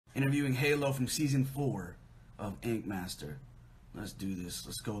interviewing Halo from season 4 of Inkmaster. Let's do this.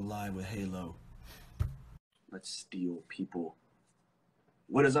 Let's go live with Halo. Let's steal people.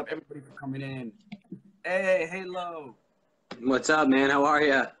 What is up, everybody, for coming in? Hey, Halo. What's up, man? How are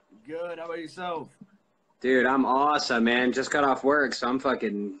you? Good. How about yourself? Dude, I'm awesome, man. Just got off work, so I'm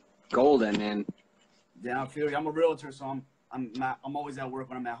fucking golden, man. Yeah, I feel you. I'm a realtor, so I'm always at work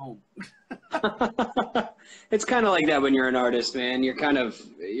when I'm at home. It's kind of like that when you're an artist, man. You're kind of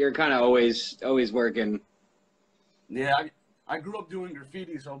always working. Yeah, I grew up doing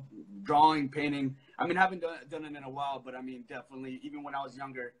graffiti, so drawing, painting. I mean, I haven't done it in a while, but I mean, definitely, even when I was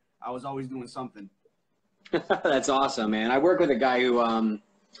younger, I was always doing something. That's awesome, man. I work with a guy who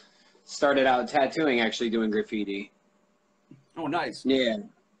started out tattooing, actually doing graffiti. Oh, nice.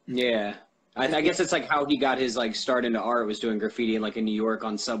 Yeah. I guess it's like how he got his like start into art was doing graffiti like in New York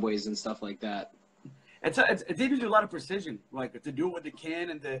on subways and stuff like that. It gives you a lot of precision, like to do it with the can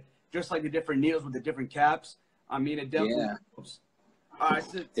and just like the different needles with the different caps. I mean, it definitely helps. All right,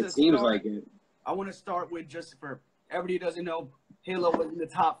 it seems like it. I want to start with, just for everybody who doesn't know, Halo was in the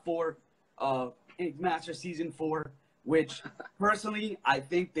top 4 of Inkmaster season 4, which personally I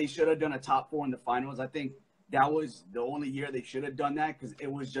think they should have done a top 4 in the finals. I think that was the only year they should have done that because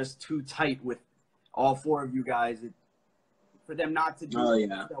it was just too tight with all 4 of you guys. For them not to do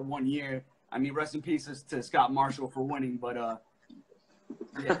that one year, I mean, rest in peace to Scott Marshall for winning, but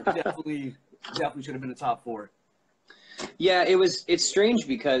yeah, definitely should have been the top 4. Yeah, it's strange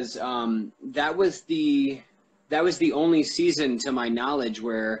because that was the only season, to my knowledge,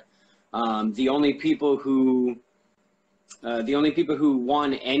 where the only people who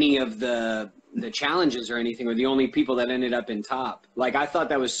won any of the challenges or anything were the only people that ended up in top. Like, I thought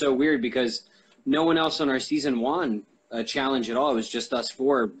that was so weird because no one else on our season won a challenge at all. It was just us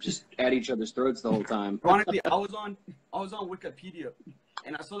 4 just at each other's throats the whole time. Honestly, I was on Wikipedia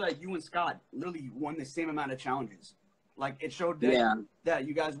and I saw that you and Scott literally won the same amount of challenges. Like, it showed that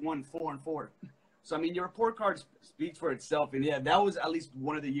you guys won 4 and 4. So I mean, your report card speaks for itself. And yeah, that was at least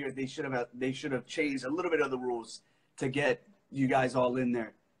one of the years they should have changed a little bit of the rules to get you guys all in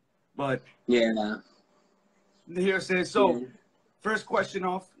there. But yeah, here it says, so first question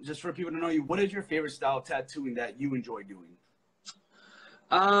off, just for people to know you, what is your favorite style of tattooing that you enjoy doing?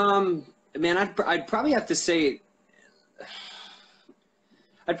 Man, I'd probably have to say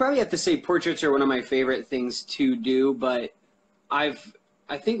portraits are one of my favorite things to do, but I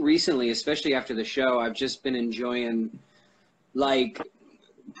think recently, especially after the show, I've just been enjoying like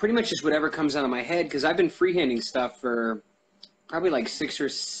pretty much just whatever comes out of my head, because I've been freehanding stuff for probably like 6 or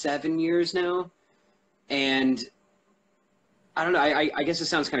 7 years now, and I don't know, I guess it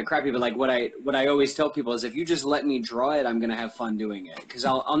sounds kind of crappy, but like what I always tell people is if you just let me draw it, I'm gonna have fun doing it, because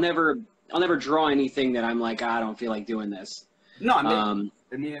I'll never draw anything that I'm like, I don't feel like doing this. No, I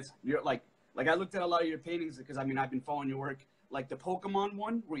mean it's, you're like I looked at a lot of your paintings because I mean I've been following your work, like the Pokemon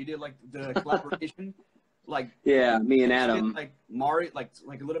one where you did like the collaboration, like me and Adam, like Mario, like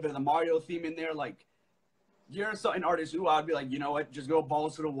a little bit of the Mario theme in there. Like, you're an artist who I'd be like, you know what, just go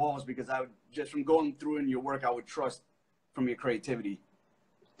balls to the walls, because I would just, from going through in your work, I would trust from your creativity.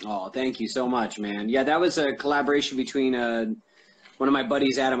 Oh, thank you so much, man. Yeah, that was a collaboration between one of my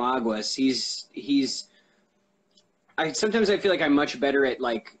buddies, Adam Aguas. Sometimes I feel like I'm much better at,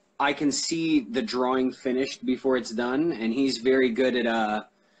 like, I can see the drawing finished before it's done, and he's very good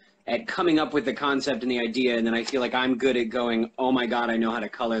at coming up with the concept and the idea, and then I feel like I'm good at going, oh my god, I know how to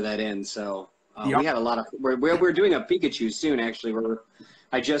color that in. So we had a lot of, we're doing a Pikachu soon, actually.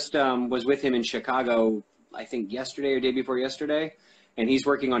 I just was with him in Chicago, I think yesterday or day before yesterday, and he's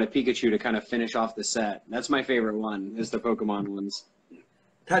working on a Pikachu to kind of finish off the set. That's my favorite one, is the Pokemon ones.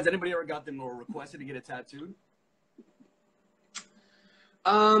 Has anybody ever got them or requested to get a tattoo?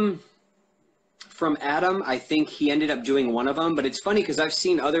 From Adam, I think he ended up doing one of them, but it's funny because I've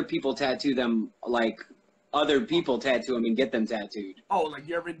seen other people tattoo them, like other people tattoo them and get them tattooed. Oh, like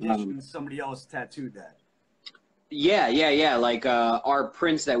your rendition, somebody else tattooed that. Yeah. Like our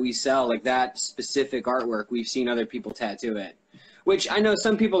prints that we sell, like that specific artwork, we've seen other people tattoo it, which I know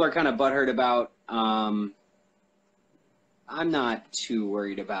some people are kind of butthurt about. I'm not too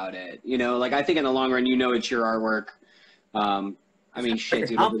worried about it. You know, like I think in the long run, you know, it's your artwork. I mean, shit,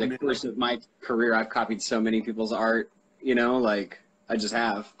 dude, over the course of my career, I've copied so many people's art, you know, like, I just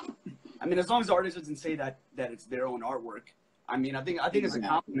have. I mean, as long as the artist doesn't say that it's their own artwork, I mean, I think it's a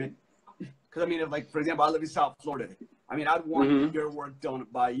compliment. Because, I mean, if, like, for example, I live in South Florida. I mean, I'd want your work done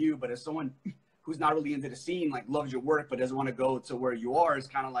by you, but as someone who's not really into the scene, like, loves your work, but doesn't want to go to where you are, it's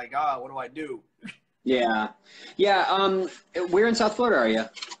kind of like, what do I do? Yeah. Where in South Florida are you?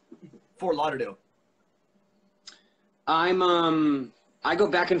 Fort Lauderdale. I'm I go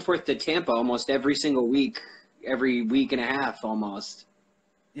back and forth to Tampa almost every single week, every week and a half almost.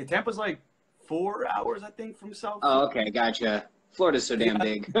 Yeah, Tampa's like 4 hours, I think, from South. Oh, okay, gotcha. Florida's so damn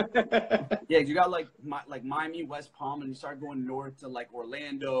big. Yeah, you got like Miami, West Palm, and you start going north to like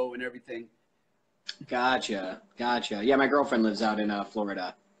Orlando and everything. Gotcha. Yeah, my girlfriend lives out in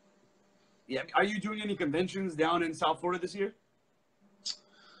Florida. Yeah, are you doing any conventions down in South Florida this year?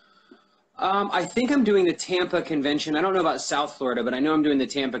 I think I'm doing the Tampa convention. I don't know about South Florida, but I know I'm doing the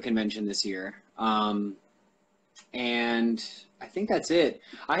Tampa convention this year. And I think that's it.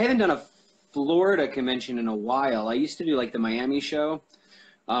 I haven't done a Florida convention in a while. I used to do like the Miami show.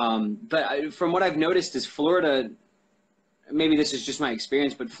 But from what I've noticed is Florida, maybe this is just my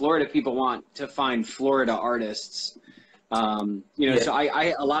experience, but Florida people want to find Florida artists. So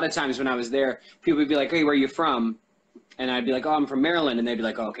I a lot of times when I was there, people would be like, hey, where are you from? And I'd be like, oh, I'm from Maryland. And they'd be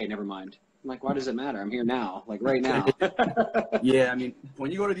like, oh, okay, never mind. I'm like, why does it matter? I'm here now, like right now. Yeah, I mean,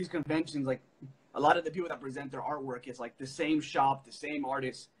 when you go to these conventions, like a lot of the people that present their artwork, it's like the same shop, the same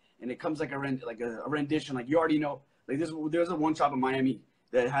artist, and it comes like a rendition. Like you already know, like there's a one shop in Miami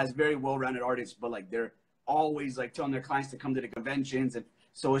that has very well-rounded artists, but like they're always like telling their clients to come to the conventions, and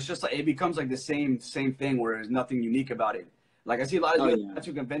so it's just like it becomes like the same thing where there's nothing unique about it. Like I see a lot of the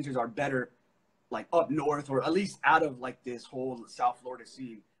tattoo conventions are better like up north or at least out of like this whole South Florida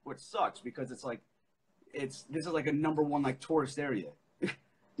scene, which sucks because it's like this is like a #1 like tourist area.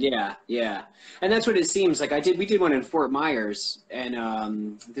 Yeah, and that's what it seems like. We did one in Fort Myers, and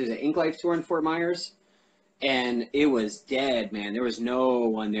there's an Ink Life tour in Fort Myers, and it was dead, man. There was no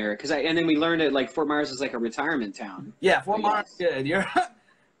one there and then we learned that like Fort Myers is like a retirement town. Yeah, Fort Myers. Yeah,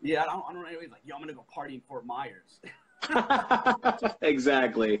 yeah. I don't know anyways. Like, yo, I'm gonna go party in Fort Myers.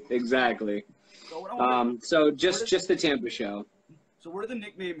 Exactly. So just the Tampa show. So where did the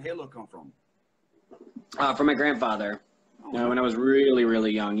nickname Halo come from? From my grandfather. When I was really,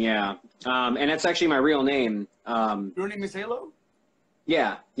 really young, yeah. And that's actually my real name. Your name is Halo?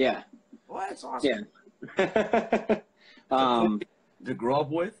 Yeah. Well, that's awesome. Yeah. To grow up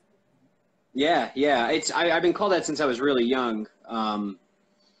with? Yeah. I've been called that since I was really young.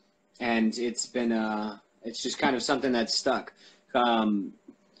 And it's been it's just kind of something that's stuck. Kind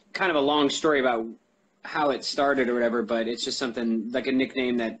of a long story about how it started or whatever, but it's just something like a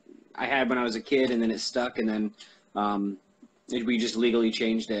nickname that I had when I was a kid, and then it stuck, and then we just legally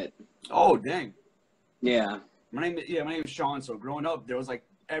changed it. Oh, dang. Yeah. My name is Sean. So growing up, there was like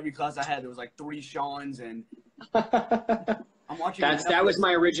every class I had, there was like 3 Seans, and I'm watching. That was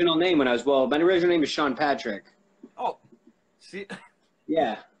my original name when I was my original name is Sean Patrick. Oh, see.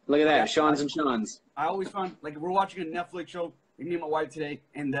 Yeah, look at that, Sean's and Sean's. I always found like we're watching a Netflix show, me and my wife today,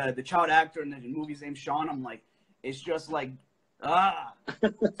 and the child actor in the movie's named Sean. I'm like, it's just like out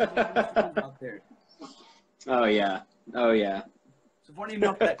there. Oh yeah. So funny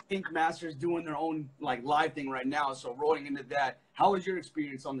enough that Inkmasters doing their own like live thing right now. So rolling into that, how was your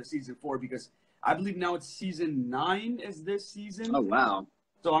experience on the season 4? Because I believe now it's season 9 is this season. Oh wow.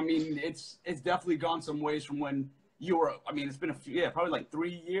 So I mean, it's definitely gone some ways from when you were. I mean, it's been probably like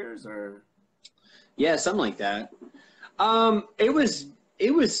 3 years or. Yeah, something like that. It was.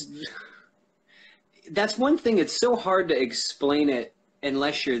 That's one thing. It's so hard to explain it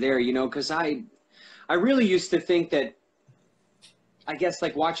unless you're there, because I really used to think that, I guess,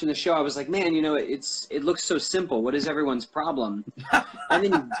 like watching the show, I was like, man, it looks so simple. What is everyone's problem? And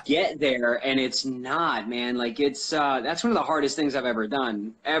then you get there and it's not, man. Like that's one of the hardest things I've ever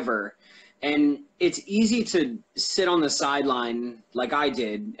done, ever. And it's easy to sit on the sideline like I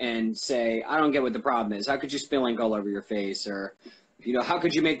did and say, I don't get what the problem is. How could you spill ink all over your face? Or, how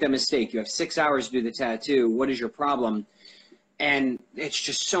could you make that mistake? You have 6 hours to do the tattoo. What is your problem? And it's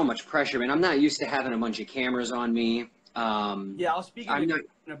just so much pressure, man. I'm not used to having a bunch of cameras on me. Yeah, I was speaking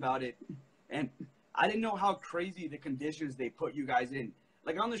about it, and I didn't know how crazy the conditions they put you guys in.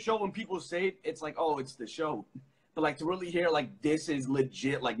 Like on the show, when people say it, it's like, oh, it's the show. But like to really hear like this is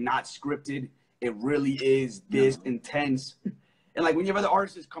legit, like not scripted. It really is this intense. And like when you have other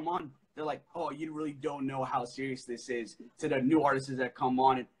artists come on, they're like, oh, you really don't know how serious this is. To the new artists that come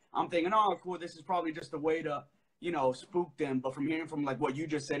on, and I'm thinking, oh, cool, this is probably just a way to, spook them. But from hearing from like what you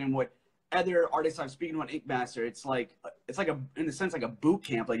just said and what other artists I'm speaking to on Inkmaster, it's like in a sense like a boot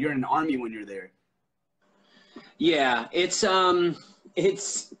camp. Like you're in an army when you're there. Yeah, it's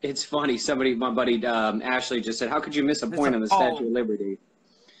funny. My buddy Ashley just said, "How could you miss a point on the Statue of Liberty?"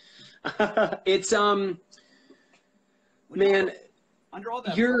 It's man, under all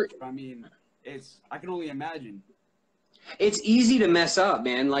that pressure, I mean, I can only imagine. It's easy to mess up,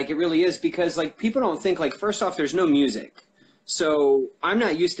 man. Like it really is, because like people don't think, like, first off, there's no music. So I'm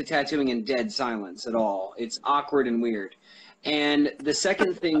not used to tattooing in dead silence at all. It's awkward and weird. And the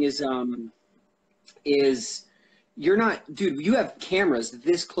second thing is you're not, dude, you have cameras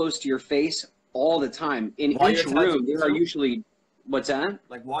this close to your face all the time. In While each you're room, tattooing there are too? usually, what's that?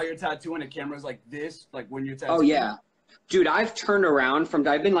 Like while you're tattooing, the camera's like this, like when you're Oh, tattooing. yeah. Dude, I've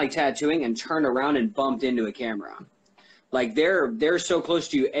been like tattooing and turned around and bumped into a camera. Like they're so close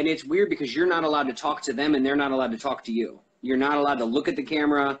to you, and it's weird because you're not allowed to talk to them and they're not allowed to talk to you. You're not allowed to look at the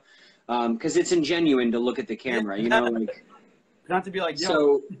camera because it's ingenuine to look at the camera, you know, like. Not to be like, yo,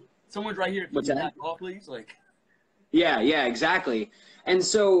 So someone's right here. Can what's you that? back off, please? Like, Yeah, exactly. And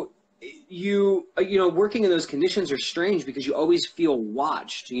so you know, working in those conditions are strange because you always feel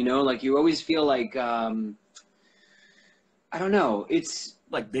watched, you know, like you always feel like I don't know. It's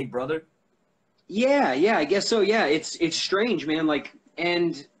like Big Brother. yeah, I guess so. Yeah, it's strange, man. Like,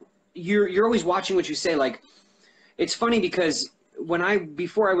 and you're always watching what you say. Like, it's funny because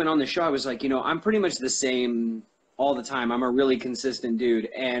before I went on the show, I was like, you know, I'm pretty much the same all the time. I'm a really consistent dude,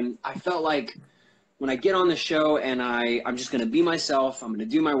 and I felt like when I get on the show and I'm just gonna be myself. I'm gonna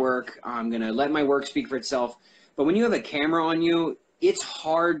do my work. I'm gonna let my work speak for itself. But when you have a camera on you, it's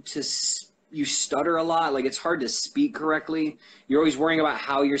hard to you stutter a lot. Like, it's hard to speak correctly. You're always worrying about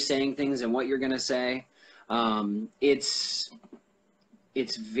how you're saying things and what you're gonna say. It's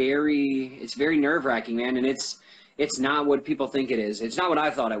very nerve-wracking, man, and it's not what people think it is. It's not what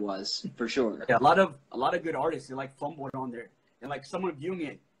I thought it was, for sure. Yeah, a lot of good artists, they like fumbled on there, and like someone viewing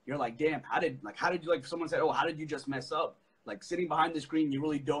it, you're like, damn, how did you, like, someone said, oh, how did you just mess up? Like, sitting behind the screen, you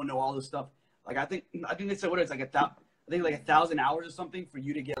really don't know all this stuff. Like, I think they said, what it's like I think like 1,000 hours or something for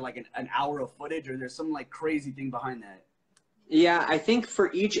you to get like an hour of footage, or there's some like crazy thing behind that. Yeah, I think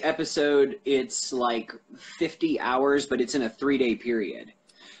for each episode, it's like 50 hours, but it's in a 3-day period.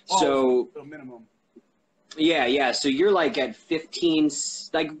 So minimum. yeah. So you're like at 15,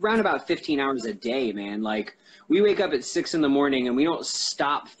 like round about 15 hours a day, man. Like, we wake up at 6 in the morning and we don't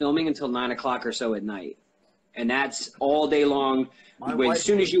stop filming until 9 o'clock or so at night. And that's all day long. As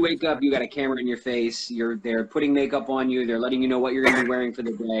soon as you wake up, you got a camera in your face. They're putting makeup on you. They're letting you know what you're going to be wearing for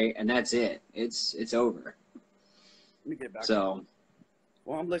the day. And that's it. It's over. Let me get back. So.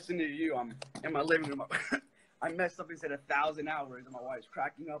 Well, I'm listening to you. I'm in my living room. I messed up and said 1,000 hours, and my wife's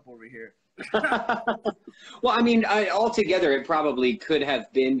cracking up over here. Well, I mean, altogether, it probably could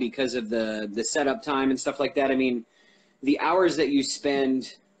have been because of the setup time and stuff like that. I mean, the hours that you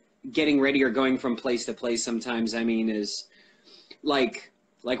spend getting ready or going from place to place sometimes, I mean, is like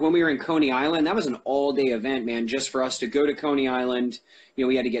when we were in Coney Island, that was an all-day event, man, just for us to go to Coney Island. You know,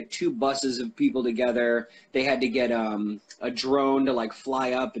 we had to get 2 buses of people together. They had to get a drone to, like,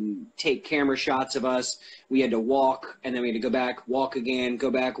 fly up and take camera shots of us. We had to walk, and then we had to go back, walk again, go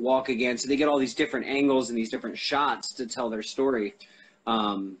back, walk again. So they get all these different angles and these different shots to tell their story.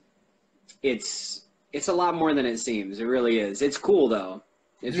 It's a lot more than it seems. It really is. It's cool, though.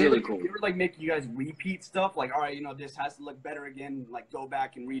 It's really cool. You ever like make you guys repeat stuff? Like, all right, you know, this has to look better again. Like, go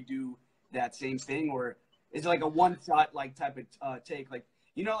back and redo that same thing, or is it like a one-shot like type of take? Like,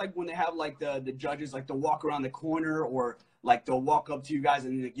 you know, like when they have like the judges like to walk around the corner, or like they'll walk up to you guys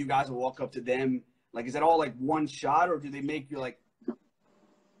and like, you guys will walk up to them. Like, is that all like one shot, or do they make you like?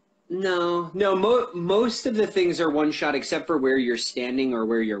 No. Most of the things are one shot, except for where you're standing or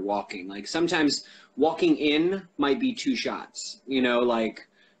where you're walking. Like, sometimes walking in might be 2 shots. You know, like.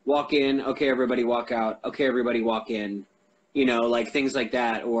 Walk in, okay, everybody walk out, okay, everybody walk in, you know, like things like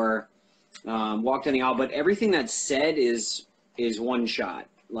that, or walk down the aisle. But everything that's said is one shot.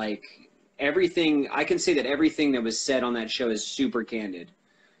 Like, everything, I can say that everything that was said on that show is super candid.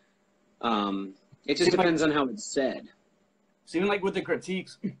 It just depends on how it's said. So even like with the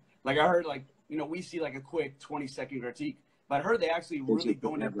critiques, like I heard, like, you know, we see like a quick 20-second critique, but I heard they actually really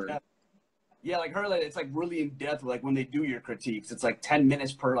go into depth. Yeah, like her, like, it's like really in depth. Like when they do your critiques, it's like 10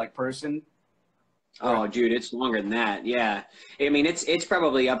 minutes per like person. Oh, dude, it's longer than that. Yeah, I mean, it's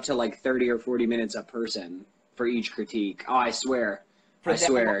probably up to like 30 or 40 minutes a person for each critique. Oh, I swear.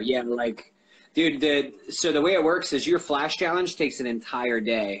 Yeah, like, dude, so the way it works is your flash challenge takes an entire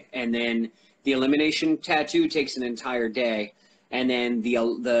day, and then the elimination tattoo takes an entire day, and then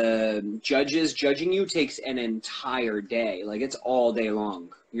the judges judging you takes an entire day. Like, it's all day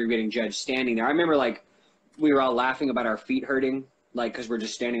long. You're getting judged standing there. I remember, like, we were all laughing about our feet hurting, like, because we're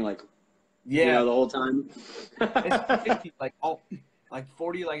just standing, like, yeah, you know, the whole time. It's 50, like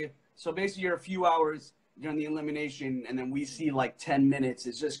 40, like, so basically you're a few hours during the elimination, and then we see like 10 minutes.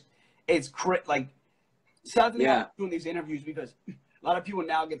 It's just, like, sadly, I'm doing these interviews because a lot of people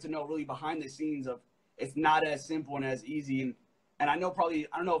now get to know really behind the scenes of it's not as simple and as easy. And I know probably,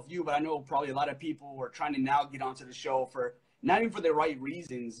 I don't know if you, but I know probably a lot of people are trying to now get onto the show for, not even for the right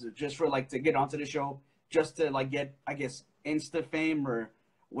reasons, just for like to get onto the show, just to like get, I guess, Insta fame or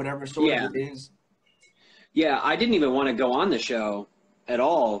whatever sort Yeah. of it is. Yeah, I didn't even want to go on the show at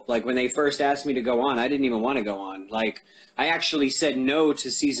all. Like when they first asked me to go on, I didn't even want to go on. Like I actually said no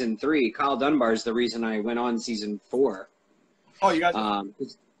to season 3. Kyle Dunbar is the reason I went on season 4. Oh, you guys.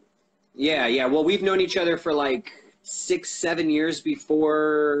 Yeah. Well, we've known each other for like 6-7 years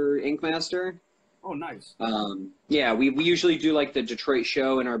before Inkmaster. Oh, nice. Yeah, we usually do like the Detroit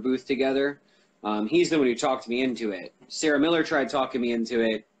show in our booth together. He's the one who talked me into it. Sarah Miller tried talking me into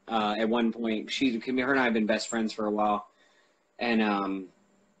it at one point. Her and I have been best friends for a while. And,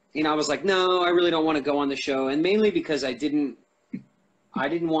 I was like, no, I really don't want to go on the show. And mainly because I didn't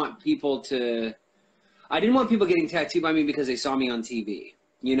want people getting tattooed by me because they saw me on TV.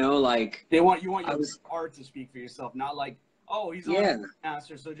 Like you want your art to speak for yourself, not like, oh, he's on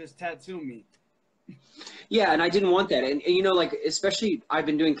Master, so just tattoo me. Yeah, and I didn't want that. And like, especially I've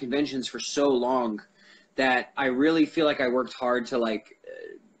been doing conventions for so long that I really feel like I worked hard to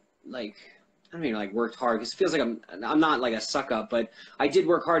I don't mean like worked hard because it feels like I'm not like a suck up, but I did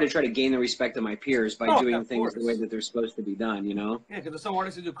work hard to try to gain the respect of my peers by doing things the way that they're supposed to be done, Yeah, because there's some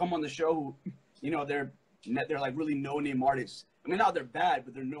artists who come on the show who, they're like really no-name artists. I mean, not they're bad,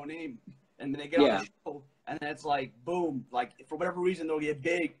 but they're no-name. And then they get on the show, and then it's like, boom, like for whatever reason, they'll get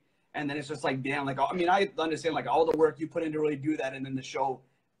big. And then it's just like, damn, like, I mean, I understand like all the work you put in to really do that. And then the show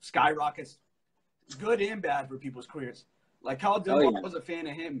skyrockets, good and bad for people's careers. Like Kyle Dunbar was a fan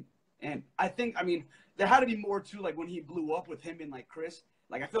of him. And I think, I mean, there had to be more too, like when he blew up with him and like Chris,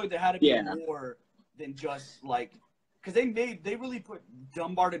 like I feel like there had to be more than just like, because they really put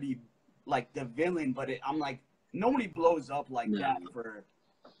Dunbar to be like the villain, but I'm like, nobody blows up like that for.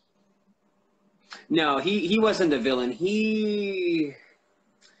 No, he wasn't the villain.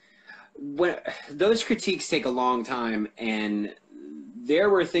 Those critiques take a long time, and there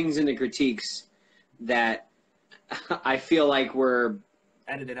were things in the critiques that I feel like were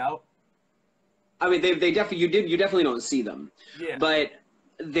edited out. I mean, they definitely you definitely don't see them. Yeah. But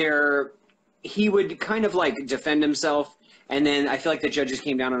he would kind of like defend himself, and then I feel like the judges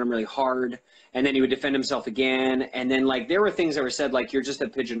came down on him really hard, and then he would defend himself again, and then like there were things that were said like you're just a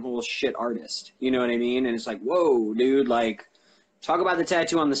pigeonhole shit artist. You know what I mean? And it's like, whoa, dude, like talk about the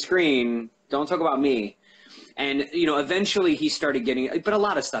tattoo on the screen, don't talk about me. And eventually he started getting, but a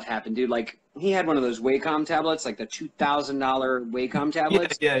lot of stuff happened, dude. Like he had one of those Wacom tablets, like the $2,000 Wacom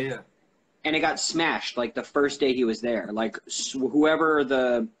tablets. Yeah. And it got smashed like the first day he was there. Like whoever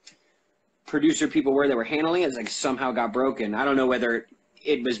the producer people were that were handling it, like somehow got broken. I don't know whether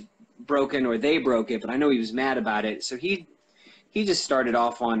it was broken or they broke it, but I know he was mad about it. So he just started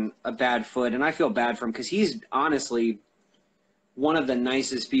off on a bad foot, and I feel bad for him because he's honestly one of the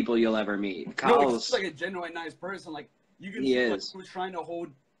nicest people you'll ever meet. Kyle's like a genuinely nice person. Like you can see like, who's trying to hold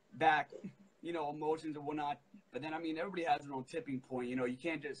back, emotions and whatnot. But then I mean, everybody has their own tipping point. You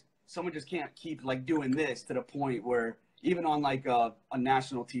can't someone just can't keep like doing this to the point where even on like a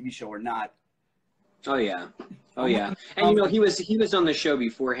national TV show or not. Oh yeah. And he was on the show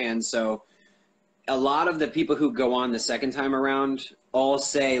beforehand, so a lot of the people who go on the second time around all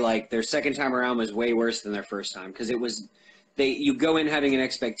say like their second time around was way worse than their first time because it was. You go in having an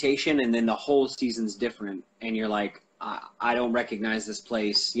expectation, and then the whole season's different, and you're like, I don't recognize this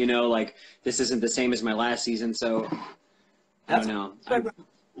place, like this isn't the same as my last season, so I don't know. I feel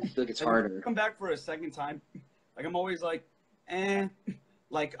like it's harder. Come back for a second time, like I'm always like,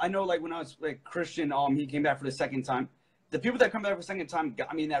 like I know like when I was like Christian, he came back for the second time. The people that come back for the second time,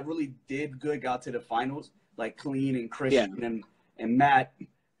 I mean, that really did good, got to the finals, like Clean and Christian and Matt.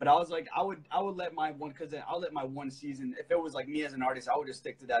 But I was like, I would let my one, because I'll let my one season, if it was like me as an artist, I would just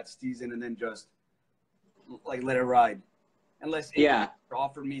stick to that season and then just like let it ride. Unless it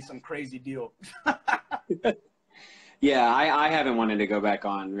offered me some crazy deal. Yeah, I haven't wanted to go back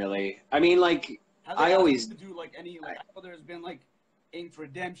on really. I mean, like I always do like any like I know there's been like Ink's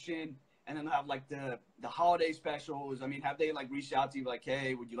Redemption, and then have like the holiday specials. I mean, have they like reached out to you like,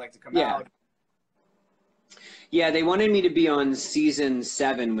 hey, would you like to come out? Yeah, they wanted me to be on season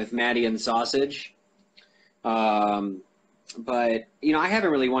 7 with Maddie and Sausage. But, I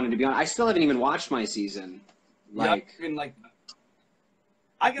haven't really wanted to be on. I still haven't even watched my season. Like, yeah, like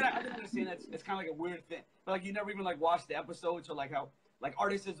I can understand that it's kind of like a weird thing. But, like, you never even, like, watch the episodes or, like, how, like,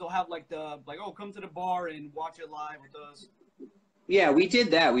 artists will have, like, oh, come to the bar and watch it live with us. Yeah, we did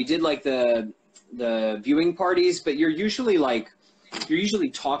that. We did, like, the viewing parties, but you're usually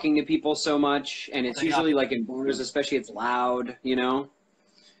talking to people so much, and it's usually like in bars, especially it's loud,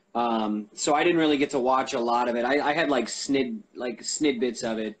 so I didn't really get to watch a lot of it. I had like snidbits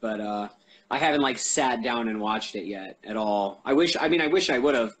of it, but I haven't like sat down and watched it yet at all. I wish I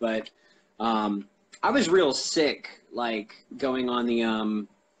would have, but I was real sick, like going on the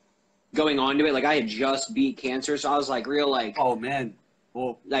going on to it. Like I had just beat cancer, so I was like real like Oh man,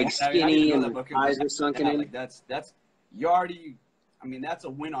 well, like I didn't skinny know and that, my but eyes were sunken yeah, in. like that's you already. I mean, that's a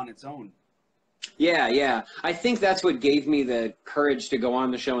win on its own. Yeah, yeah. I think that's what gave me the courage to go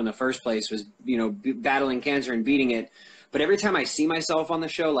on the show in the first place was, you know, battling cancer and beating it. But every time I see myself on the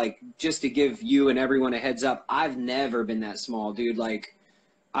show, like just to give you and everyone a heads up, I've never been that small, dude. Like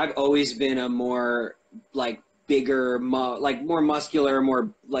I've always been a more like bigger, like more muscular,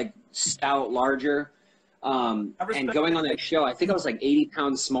 more like stout, larger. I And respect going on that. that show, I think I was like 80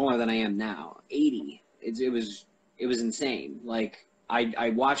 pounds smaller than I am now. 80. It was insane. Like I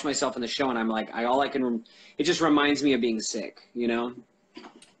watch myself in the show and I'm like, it just reminds me of being sick, you know?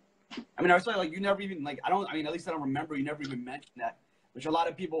 I mean, I was like you never even like I don't. I mean, at least I don't remember you never even mentioned that. Which a lot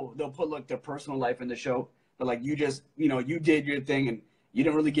of people they'll put like their personal life in the show, but like you just you did your thing and you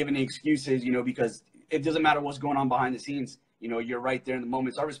didn't really give any excuses, because it doesn't matter what's going on behind the scenes. You're right there in the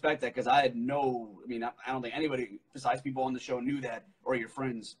moment. So I respect that because I had no. I mean, I don't think anybody besides people on the show knew that or your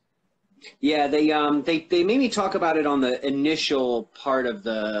friends. Yeah, they made me talk about it on the initial part of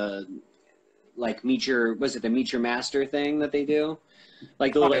the like the Meet Your Master thing that they do,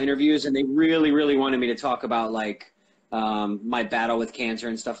 like the little Okay. interviews, and they really really wanted me to talk about like my battle with cancer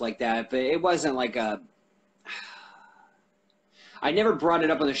and stuff like that, but it wasn't like I never brought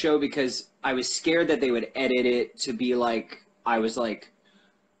it up on the show because I was scared that they would edit it to be like I was like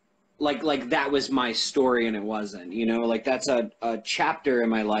that was my story and it wasn't, like that's a chapter in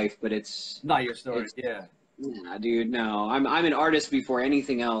my life, but Not your story. Yeah. nah, dude, no. I'm an artist before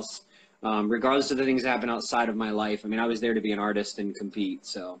anything else. Regardless of the things that happen outside of my life. I mean, I was there to be an artist and compete.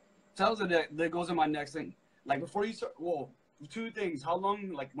 So So that goes in my next thing. Like before you start, well, two things. How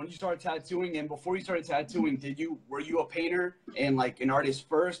long, like when you started tattooing, and before you started tattooing, were you a painter and like an artist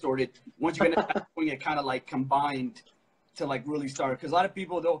first, or did once you get into tattooing, it kind of like combined to like really start? Because a lot of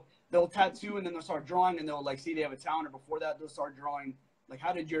people they'll tattoo and then they'll start drawing and they'll like see they have a talent, or before that they'll start drawing. Like,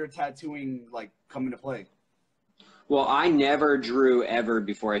 how did your tattooing like come into play? well, I never drew ever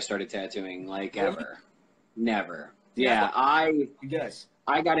before I started tattooing, like Really? ever. Never. Yeah, Yeah, I guess.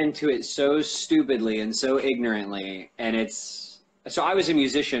 I got into it so stupidly and so ignorantly, and so I was a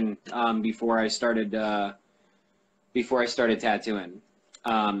musician before I started tattooing.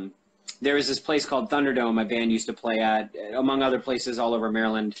 There was this place called Thunderdome my band used to play at, among other places all over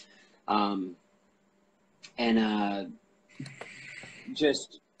Maryland, and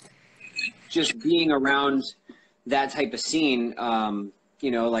just being around that type of scene,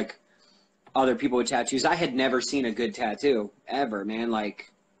 like other people with tattoos. I had never seen a good tattoo ever, man.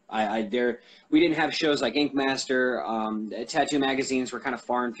 Like we didn't have shows like Inkmaster. Tattoo magazines were kind of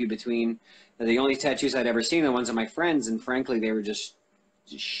far and few between. The only tattoos I'd ever seen are the ones of my friends, and frankly, they were just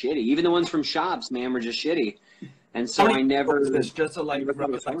shitty. Even the ones from shops, man, were just shitty. And so I never. This just to like, never thought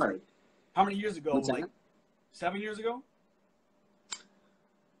it was hard. how many years ago? What's that? Like 7 years ago?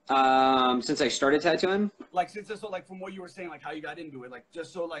 Since I started tattooing. Like since so like from what you were saying, like how you got into it, like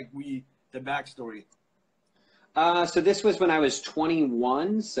just so like the backstory. So this was when I was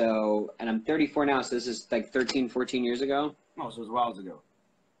 21, and I'm 34 now, so this is like 13, 14 years ago. Oh, so it was a while ago.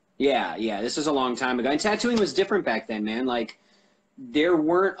 Yeah, this was a long time ago. And tattooing was different back then, man. Like, there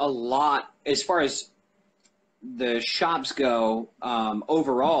weren't a lot, as far as the shops go,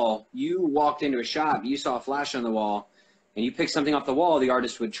 overall, you walked into a shop, you saw a flash on the wall, and you picked something off the wall, the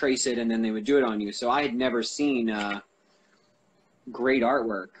artist would trace it, and then they would do it on you. So I had never seen great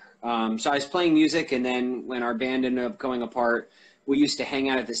artwork. So I was playing music, and then when our band ended up going apart, we used to hang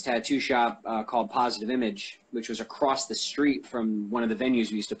out at this tattoo shop called Positive Image, which was across the street from one of the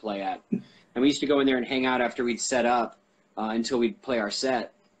venues we used to play at. And we used to go in there and hang out after we'd set up until we'd play our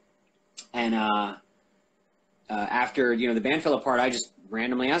set. And after, the band fell apart, I just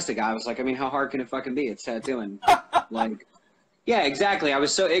randomly asked a guy, I was like, I mean, how hard can it fucking be? It's tattooing. Like, yeah, exactly. I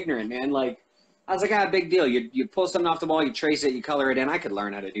was so ignorant, man. Like, I was like, big deal. You pull something off the wall, you trace it, you color it in. I could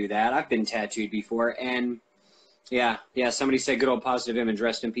learn how to do that. I've been tattooed before. And yeah, somebody said good old Positive Image.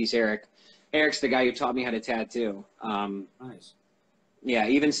 Rest in peace, Eric. Eric's the guy who taught me how to tattoo. Nice. Yeah,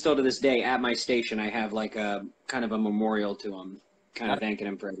 even still to this day, at my station, I have like a kind of a memorial to him, kind of thanking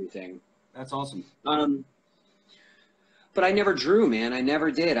him for everything. That's awesome. But I never drew, man. I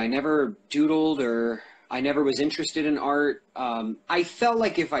never did. I never doodled, or I never was interested in art. I felt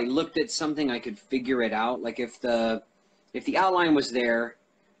like if I looked at something, I could figure it out. Like if the outline was there,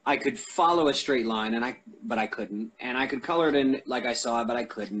 I could follow a straight line, but I couldn't. And I could color it in like I saw it, but I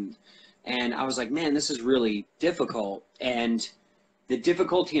couldn't. And I was like, man, this is really difficult. And the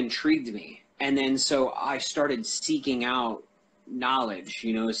difficulty intrigued me. And then so I started seeking out knowledge,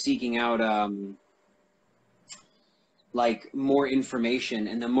 seeking out like more information,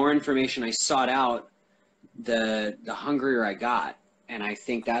 and the more information I sought out, the hungrier I got. And I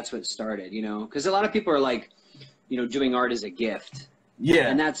think that's what started, you know, because a lot of people are like, you know, doing art as a gift. Yeah.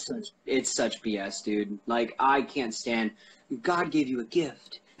 And it's such BS, dude. Like, I can't stand, God gave you a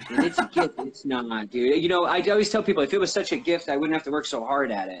gift, and it's a gift. It's not, dude. You know, I always tell people, if it was such a gift, I wouldn't have to work so hard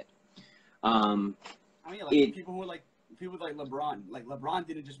at it. I mean, like people like LeBron. Like, LeBron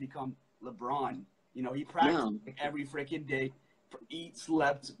didn't just become LeBron. You know, he practiced every freaking day, eat,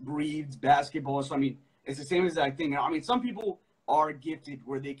 slept, breathed basketball. So I mean, it's the same as that thing. I mean, some people are gifted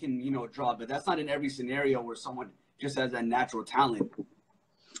where they can, you know, draw, but that's not in every scenario where someone just has that natural talent.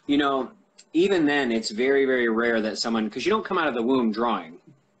 You know, even then, it's very, very rare that someone, because you don't come out of the womb drawing.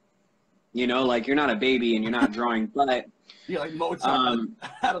 You know, like, you're not a baby and you're not drawing, but yeah, like Mozart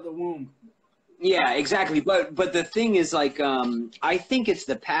out of the womb. Yeah, exactly. But the thing is, like, I think it's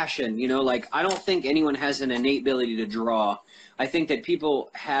the passion, you know, like, I don't think anyone has an innate ability to draw. I think that people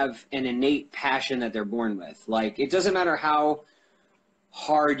have an innate passion that they're born with. Like, it doesn't matter how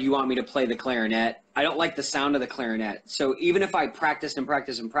hard you want me to play the clarinet. I don't like the sound of the clarinet. So even if I practiced and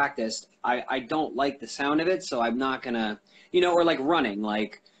practiced and practiced, I don't like the sound of it. So I'm not going to, you know, or like running.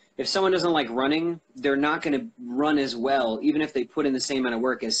 Like, if someone doesn't like running, they're not going to run as well, even if they put in the same amount of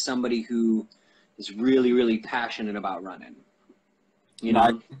work as somebody who is really, really passionate about running. You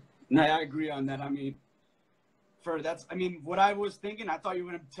know? No, I agree on that. I mean, I mean, what I was thinking, I thought you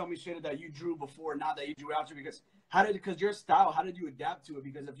were going to tell me shit that you drew before, not that you drew after, because your style, how did you adapt to it?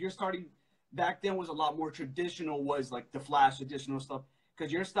 Because if you're starting back then was a lot more traditional, was like the Flash traditional stuff,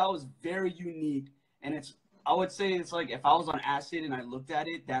 because your style is very unique. And I would say it's like, if I was on acid and I looked at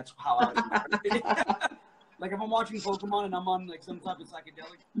it, that's how I would it. Like, if I'm watching Pokemon and I'm on like some type of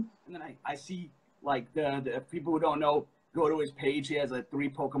psychedelic, and then I see like the people who don't know, go to his page, he has like 3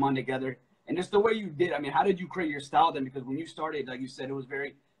 Pokemon together. And just the way you did, I mean, how did you create your style then? Because when you started, like you said, it was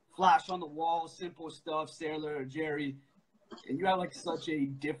very Flash on the wall, simple stuff, Sailor, Jerry, and you have like such a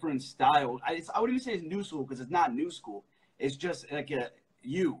different style. I wouldn't even say it's new school, because it's not new school. It's just like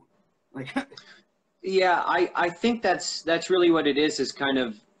like. Yeah, I think that's really what it is kind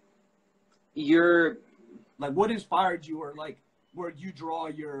of your. Like, what inspired you, or like where you draw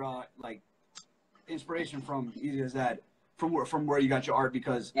your like inspiration from? Either is that from where you got your art?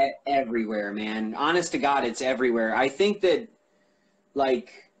 Because everywhere, man. Honest to God, it's everywhere. I think that,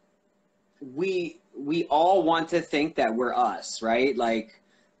 like, we all want to think that we're us, right?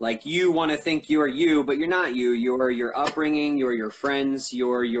 Like you want to think you're you, but you're not you. You're your upbringing, you're your friends,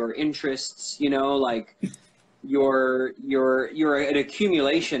 you're your interests, you know, like you're an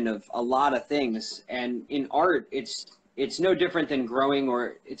accumulation of a lot of things. And in art, it's no different than growing,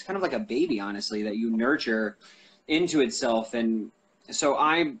 or it's kind of like a baby, honestly, that you nurture into itself. And so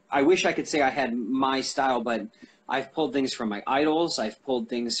I wish I could say I had my style, but I've pulled things from my idols. I've pulled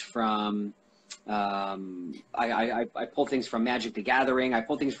things from I pull things from Magic the Gathering. I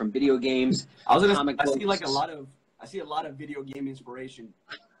pull things from video games. I see a lot of video game inspiration.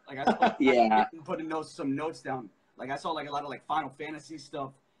 Like, I saw, yeah, putting some notes down. Like, I saw like a lot of like Final Fantasy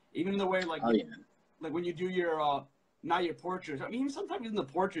stuff. Even in the way like like when you do your not your portraits. I mean, sometimes in the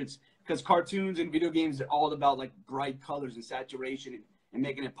portraits, because cartoons and video games are all about like bright colors and saturation and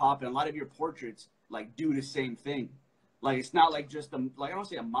making it pop. And a lot of your portraits like do the same thing. Like, it's not like just like, I don't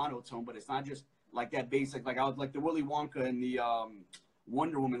say a monotone, but it's not just like that basic. Like, I was like the Willy Wonka and the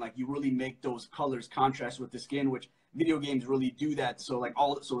Wonder Woman. Like, you really make those colors contrast with the skin, which video games really do that. So like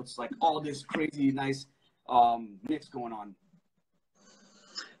it's like all this crazy nice mix going on.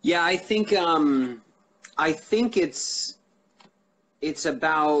 Yeah, I think it's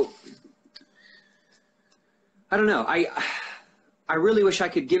about, I don't know. I really wish I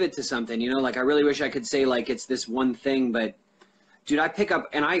could give it to something, you know, like I really wish I could say like it's this one thing, but dude, I pick up,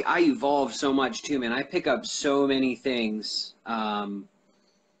 and I evolve so much too, man. I pick up so many things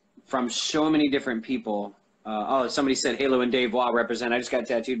from so many different people. Oh, somebody said Halo and Dave Waugh represent. I just got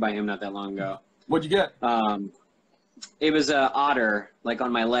tattooed by him not that long ago. What'd you get? It was a otter, like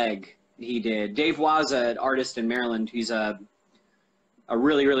on my leg. He did. Dave Waugh's an artist in Maryland. He's a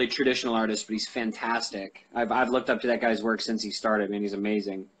really, really traditional artist, but he's fantastic. I've looked up to that guy's work since he started, man. He's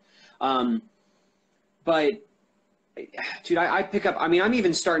amazing. But, dude, I pick up, I mean, I'm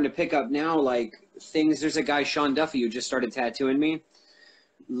even starting to pick up now, like, things. There's a guy, Sean Duffy, who just started tattooing me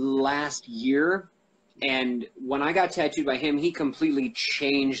last year. And when I got tattooed by him, he completely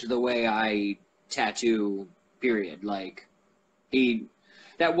changed the way I tattoo, period. Like,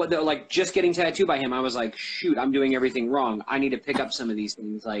 like just getting tattooed by him, I was like, shoot, I'm doing everything wrong. I need to pick up some of these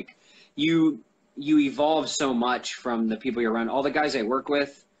things. Like, you evolve so much from the people you're around. All the guys I work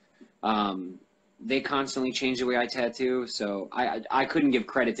with, they constantly change the way I tattoo. So I couldn't give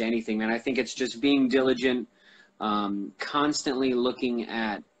credit to anything, man. I think it's just being diligent, constantly looking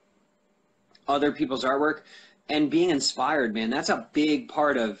at other people's artwork and being inspired, man. That's a big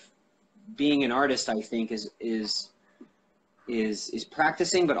part of being an artist, I think, is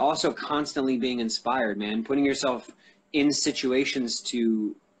practicing, but also constantly being inspired, man. Putting yourself in situations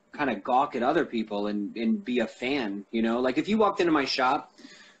to kind of gawk at other people and be a fan, you know? Like if you walked into my shop,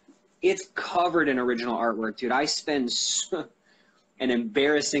 it's covered in original artwork, dude. I spend an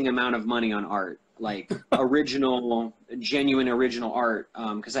embarrassing amount of money on art, like original, genuine original art,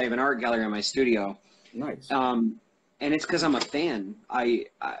 because I have an art gallery in my studio. Nice. And it's because I'm a fan.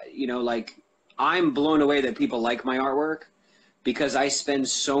 You know, like I'm blown away that people like my artwork because I spend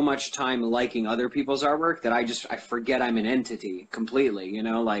so much time liking other people's artwork that I forget I'm an entity completely, you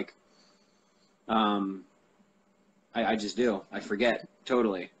know, like, I just do. I forget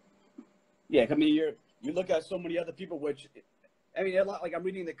totally. Yeah, I mean, you look at so many other people, which, I mean, a lot, like I'm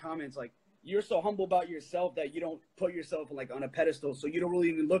reading the comments, like you're so humble about yourself that you don't put yourself like on a pedestal, so you don't really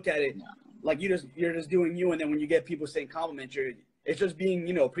even look at it like you're just doing you, and then when you get people saying compliments, it's just being,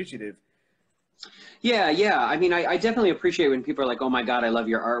 you know, appreciative. Yeah. I mean, I definitely appreciate when people are like, oh my God, I love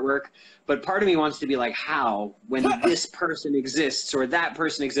your artwork. But part of me wants to be like, how? When this person exists or that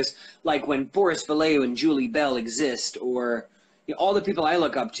person exists, like when Boris Vallejo and Julie Bell exist, or you know, all the people I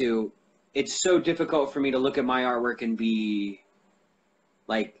look up to, it's so difficult for me to look at my artwork and be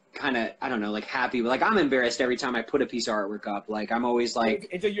like, kind of, I don't know, like happy. Like I'm embarrassed every time I put a piece of artwork up. Like I'm always like,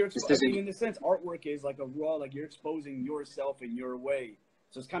 in the sense, artwork is like a raw, like you're exposing yourself in your way.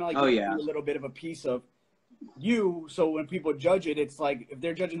 So it's kind of like a little bit of a piece of you. So when people judge it, it's like if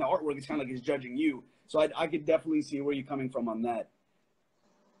they're judging the artwork, it's kind of like it's judging you. So I could definitely see where you're coming from on that.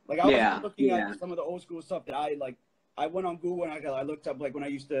 Like I was looking at some of the old school stuff that I like. I went on Google and I looked up like when I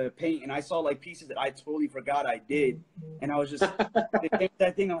used to paint, and I saw like pieces that I totally forgot I did, and I was just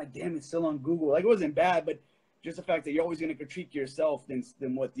that thing. I'm like, damn, it's still on Google. Like it wasn't bad, but just the fact that you're always going to critique yourself than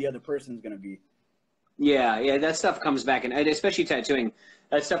what the other person's going to be. Yeah, that stuff comes back, and especially tattooing,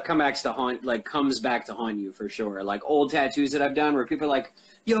 that stuff comes back to haunt you for sure. Like old tattoos that I've done where people are like,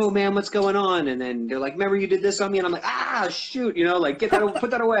 yo, man, what's going on? And then they're like, remember you did this on me? And I'm like, ah, shoot, you know, like put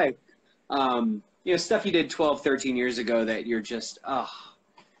that away. You know, stuff you did 12, 13 years ago that you're just,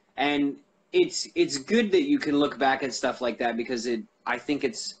 and it's good that you can look back at stuff like that because I think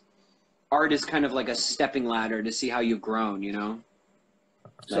art is kind of like a stepping ladder to see how you've grown, you know?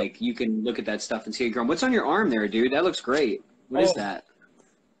 Like you can look at that stuff and see you grown. What's on your arm there, dude? That looks great. What is that?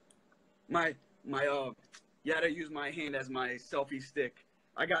 I had to use my hand as my selfie stick.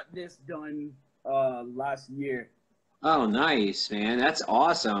 I got this done last year. Oh, nice, man. That's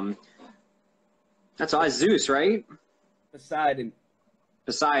awesome. That's Zeus, right? Poseidon.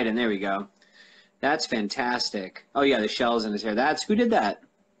 There we go. That's fantastic. Oh yeah, the shells in his hair. Who did that?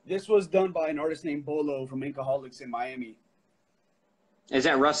 This was done by an artist named Bolo from Inkaholics in Miami. Is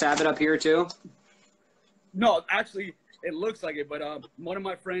that Russ Abbott up here too? No, actually, it looks like it. But one of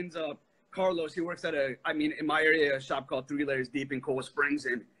my friends, Carlos, he works at in my area, a shop called 3 Layers Deep in Cold Springs.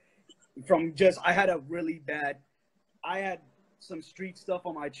 And I had some street stuff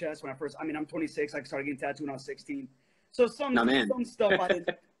on my chest when I'm 26. I started getting tattooed when I was 16. So some stuff I didn't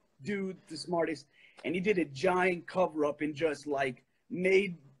do the smartest. And he did a giant cover up and just like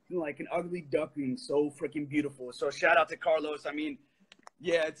made like an ugly duckling so freaking beautiful. So shout out to Carlos. I mean,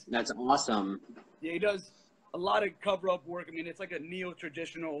 yeah, that's awesome. Yeah, he does a lot of cover-up work. I mean, it's like a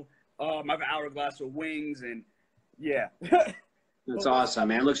neo-traditional. I have an hourglass with wings, and yeah. That's awesome,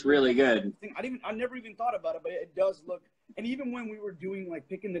 man. It looks really good. I never even thought about it, but it does look. And even when we were doing like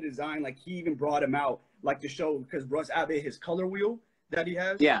picking the design, like he even brought him out like to show because Russ Abbott his color wheel that he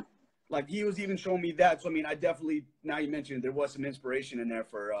has. Yeah. Like he was even showing me that. So I mean, I definitely now you mentioned it, there was some inspiration in there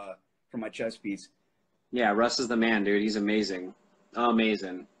for my chest piece. Yeah, Russ is the man, dude. He's amazing.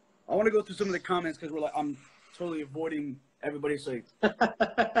 Amazing. I want to go through some of the comments because I'm totally avoiding everybody. So just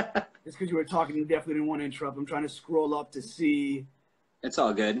because you were talking, you definitely didn't want to interrupt. I'm trying to scroll up to see. It's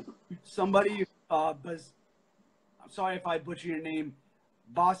all good. Somebody, I'm sorry if I butcher your name,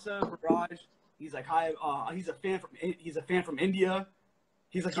 Basa Barrage. He's like, hi. He's a fan from India.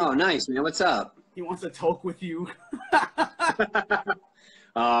 He's like, oh, nice, man. What's up? He wants to talk with you.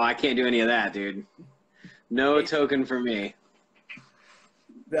 Oh, I can't do any of that, dude. No token for me.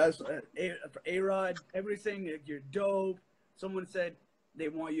 That's A-Rod. Everybody's saying that you're dope. Someone said they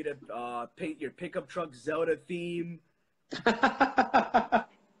want you to paint your pickup truck Zelda theme.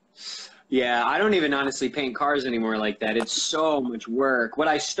 Yeah, I don't even honestly paint cars anymore like that. It's so much work. What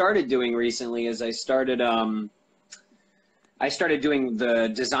I started doing recently is I I started doing the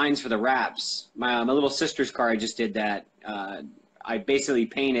designs for the wraps. My little sister's car, I just did that. I basically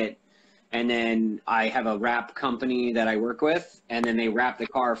paint it, and then I have a wrap company that I work with, and then they wrap the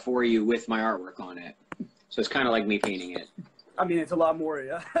car for you with my artwork on it. So it's kind of like me painting it. I mean, it's a lot more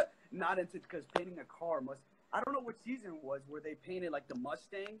not into, because painting a car must. I don't know what season it was where they painted like the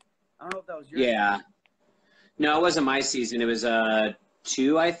Mustang. I don't know if that was your Yeah. season. No, it wasn't my season. It was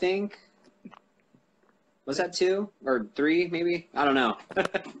 2, I think. Was that 2 or 3? Maybe, I don't know.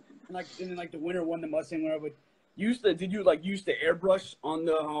 And then the winter one, the Mustang, whatever. Did you use the airbrush on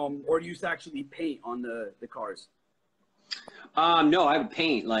the or you used to actually paint on the cars? No, I would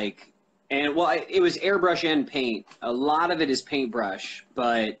paint it was airbrush and paint. A lot of it is paintbrush,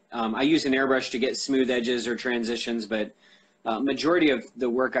 but I use an airbrush to get smooth edges or transitions. But majority of the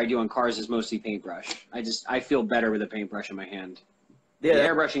work I do on cars is mostly paintbrush. I feel better with a paintbrush in my hand. Yeah, the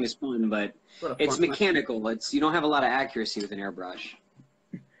airbrushing is fun, but it's mechanical. You don't have a lot of accuracy with an airbrush.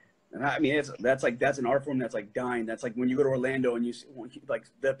 And I mean, that's an art form that's like dying. That's like when you go to Orlando and you see, like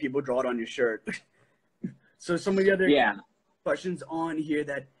the people draw it on your shirt. So some of the other questions on here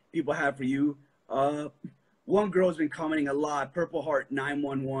that people have for you. One girl's been commenting a lot. Purple Heart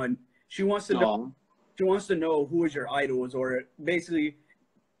 911. She wants to know. She wants to know who is your idols, or basically,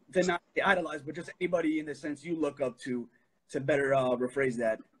 to not idolize, but just anybody in the sense you look up to better rephrase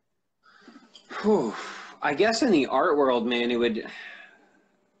that. Whew. I guess in the art world, man, it would.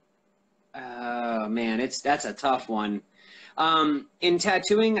 Man, that's a tough one. In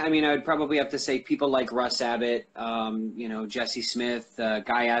tattooing, I mean, I would probably have to say people like Russ Abbott, Jesse Smith,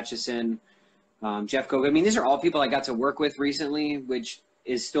 Guy Atchison, Jeff Koga. I mean, these are all people I got to work with recently, which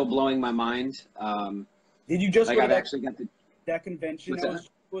is still blowing my mind. Did you just like go I've to actually got that convention?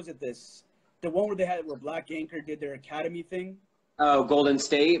 Was it the one where Black Anchor did their Academy thing? Oh, Golden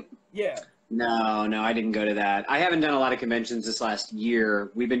State? Yeah. No, I didn't go to that. I haven't done a lot of conventions this last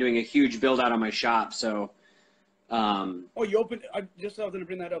year. We've been doing a huge build out on my shop, so. You opened. I was going to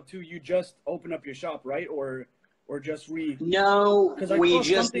bring that up too. You just opened up your shop, right? Or just No, we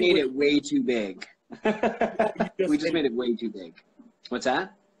just made it way too big. We just made it way too big. What's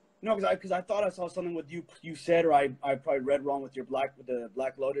that? No, because I thought I saw something with you said, or I probably read wrong with the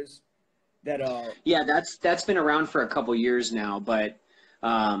Black Lotus. Yeah, that's been around for a couple years now, but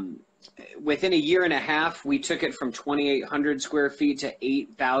within a year and a half, we took it from 2,800 square feet to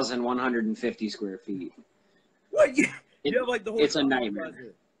 8,150 square feet. What? You have like the whole. It's a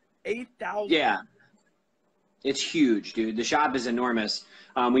nightmare. 8,000. Yeah, it's huge, dude. The shop is enormous.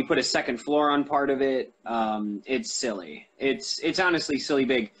 We put a second floor on part of it. It's silly. It's honestly silly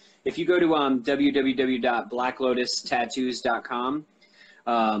big. If you go to www.blacklotustattoos.com,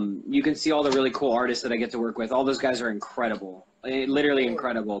 you can see all the really cool artists that I get to work with. All those guys are incredible, literally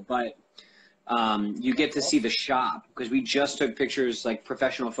incredible. But you get to see the shop, because we just took pictures, like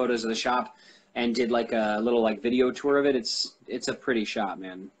professional photos of the shop, and did like a little like video tour of it. It's a pretty shop,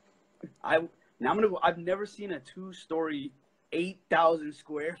 man. I've never seen a 2-story, 8,000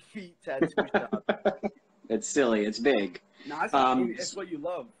 square feet tattoo shop. It's silly. It's big. No, it's what you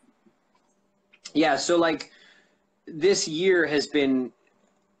love. Yeah. So like this year has been,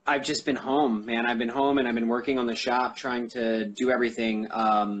 I've just been home, man. I've been home and I've been working on the shop, trying to do everything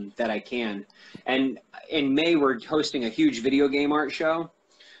that I can. And in May, we're hosting a huge video game art show.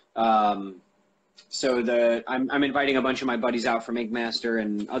 So I'm inviting a bunch of my buddies out from Inkmaster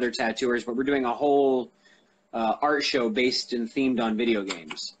and other tattooers, but we're doing a whole art show based and themed on video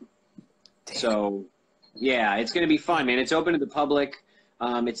games. Damn. So yeah, it's going to be fun, man. It's open to the public.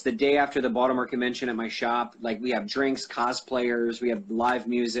 It's the day after the Baltimore convention at my shop. Like, we have drinks, cosplayers, we have live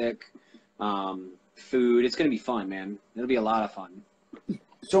music, food. It's going to be fun, man. It'll be a lot of fun.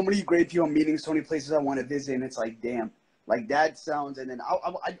 So many great people meetings, so many places I want to visit, and it's like, damn. Like, that sounds, and then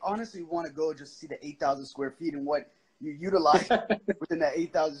I honestly want to go just see the 8,000 square feet and what you utilize within that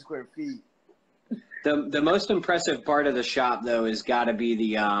 8,000 square feet. The most impressive part of the shop, though, is got to be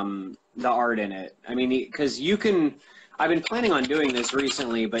the art in it. I mean, because you can, I've been planning on doing this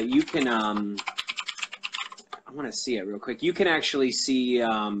recently, but you can, I want to see it real quick. You can actually see,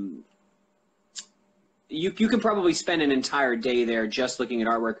 you can probably spend an entire day there just looking at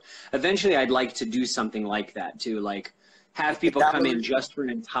artwork. Eventually, I'd like to do something like that, too, like have people come in just for an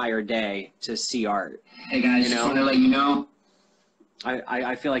entire day to see art. Hey, guys, just want to let you know.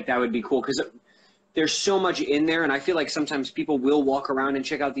 I feel like that would be cool, because there's so much in there, and I feel like sometimes people will walk around and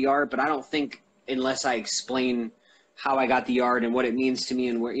check out the art, but I don't think, unless I explain how I got the art and what it means to me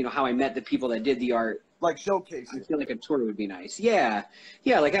and where, how I met the people that did the art. Like showcase. I feel like a tour would be nice. Yeah.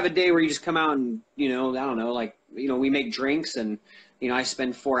 Yeah, like have a day where you just come out and, I don't know, like, we make drinks and I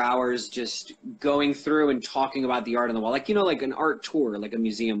spend 4 hours just going through and talking about the art on the wall. Like, like an art tour, like a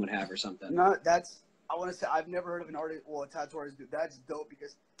museum would have or something. No, I want to say, I've never heard of an artist, well, a tattoo artist, dude. That's dope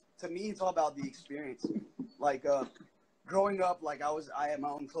because to me, it's all about the experience. Like, growing up, like I had my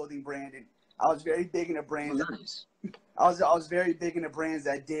own clothing brand, and I was very big into brands. Oh, nice. I was very big into brands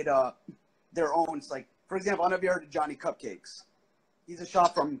that did their own. It's like, for example, I don't know if you heard of Johnny Cupcakes. He's a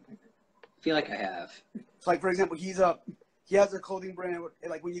shop from. I feel like I have. It's like, for example, he has a clothing brand.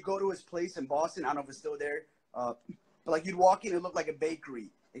 Like when you go to his place in Boston, I don't know if it's still there. But like you'd walk in, it looked like a bakery.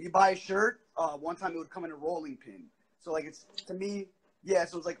 If you buy a shirt, one time it would come in a rolling pin. So like it's to me, yeah.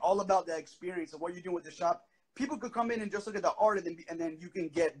 So it's like all about the experience of what you're doing with the shop. People could come in and just look at the art, and then you can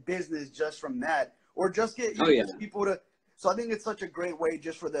get business just from that, or just get people to. So I think it's such a great way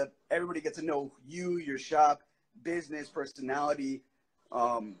just for everybody to get to know you, your shop, business, personality.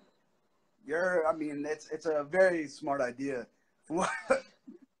 It's a very smart idea.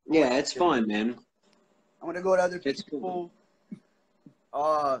 Yeah, it's fun, man. I'm gonna go to other It's people.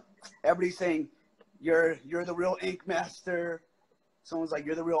 Cool. Everybody's saying you're the real ink master. Someone's like,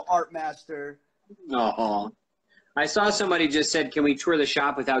 you're the real art master. Oh, I saw somebody just said, "Can we tour the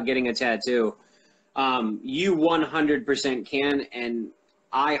shop without getting a tattoo?" You 100% can, and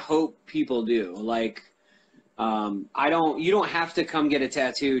I hope people do. Like, you don't have to come get a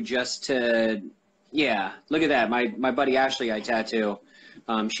tattoo just to, yeah, look at that. My buddy Ashley, I tattoo.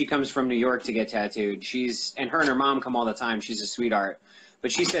 She comes from New York to get tattooed. And her and her mom come all the time. She's a sweetheart.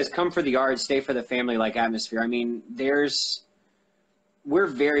 But she says, come for the art, stay for the family-like atmosphere. I mean, we're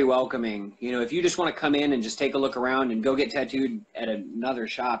very welcoming. If you just want to come in and just take a look around and go get tattooed at another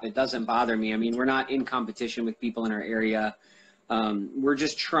shop, it doesn't bother me. I mean, we're not in competition with people in our area. We're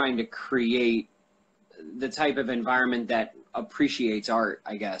just trying to create the type of environment that appreciates art,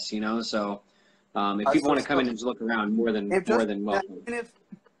 I guess, So if people want to come in and just look around, more than welcome. And if,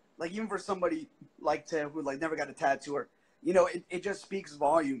 like, even for somebody who never got a tattoo, or, it just speaks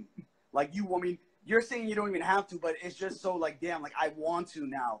volume. Like you're saying you don't even have to, but it's just so like, damn, like I want to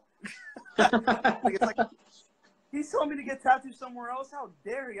now. Like it's like he's telling me to get tattooed somewhere else. How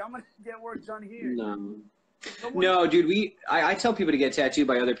dare he? I'm gonna get work done here. No, dude. I tell people to get tattooed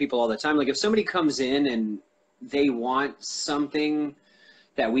by other people all the time. Like if somebody comes in and they want something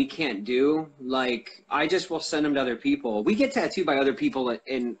that we can't do, like I just will send them to other people. We get tattooed by other people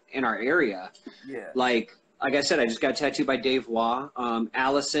in our area. Yeah. Like I said, I just got tattooed by Dave Waugh.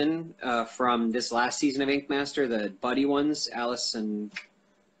 Allison from this last season of Inkmaster, the buddy ones, Allison,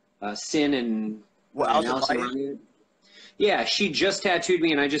 Sin, and Allison Ryan. Yeah, she just tattooed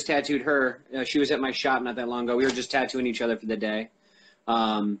me, and I just tattooed her. She was at my shop not that long ago. We were just tattooing each other for the day.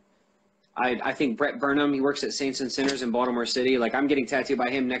 I think Brett Burnham, he works at Saints and Sinners in Baltimore City. Like, I'm getting tattooed by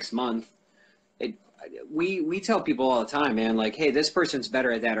him next month. We tell people all the time, man, like, hey, this person's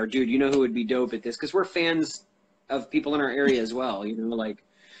better at that, or dude, who would be dope at this? Because we're fans of people in our area as well, like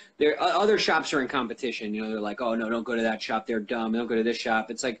other shops are in competition, they're like, oh no, don't go to that shop, they're dumb, don't go to this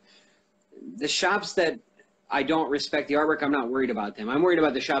shop. It's like the shops that I don't respect the artwork, I'm not worried about them. I'm worried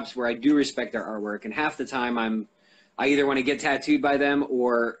about the shops where I do respect their artwork, and half the time I either want to get tattooed by them,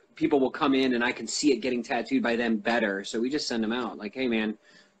 or people will come in and I can see it getting tattooed by them better, so we just send them out like, hey man,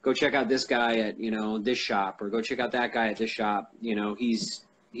 go check out this guy at, this shop, or go check out that guy at this shop.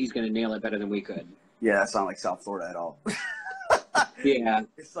 He's going to nail it better than we could. Yeah, that's not like South Florida at all. Yeah.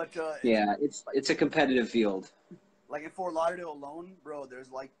 It's a competitive field. Like in Fort Lauderdale alone, bro,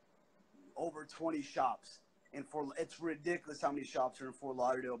 there's like over 20 shops. It's ridiculous how many shops are in Fort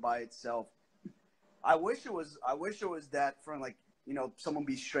Lauderdale by itself. I wish it was that from like, someone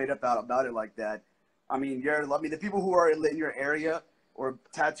be straight up about it like that. I mean, the people who are in your area or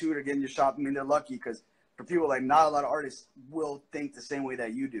tattooed or getting your shop, I mean, they're lucky, because for people, like, not a lot of artists will think the same way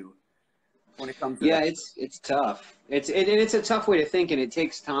that you do when it comes to that. It's tough. It's a tough way to think, and it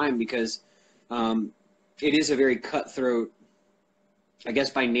takes time, because it is a very cutthroat, I guess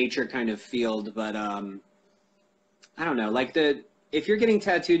by nature, kind of field. But I don't know, like if you're getting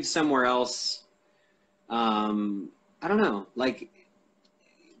tattooed somewhere else, I don't know,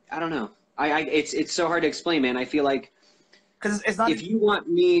 it's so hard to explain, man. I feel like, because it's not. If you want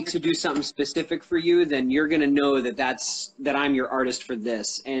me to do something specific for you, then you're gonna know that I'm your artist for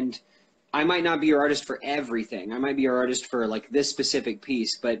this, and I might not be your artist for everything. I might be your artist for like this specific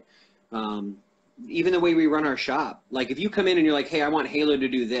piece. But even the way we run our shop, like if you come in and you're like, hey, I want Halo to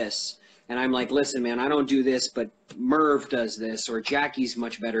do this, and I'm like, listen, man, I don't do this, but Merv does this, or Jackie's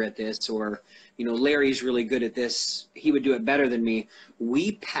much better at this, or Larry's really good at this, he would do it better than me.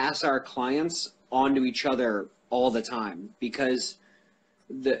 We pass our clients on to each other all the time, because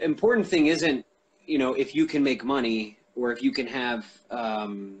the important thing isn't, if you can make money. or if you can have,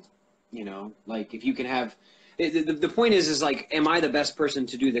 you know, like if you can have, the point is like, am I the best person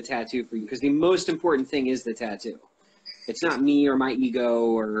to do the tattoo for you? Because the most important thing is the tattoo. It's not me or my ego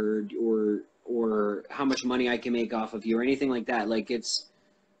or how much money I can make off of you or anything like that. Like, it's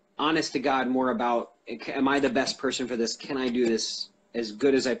honest to God more about, am I the best person for this? Can I do this as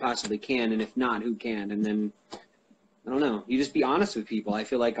good as I possibly can? And if not, who can? And then, I don't know. You just be honest with people. I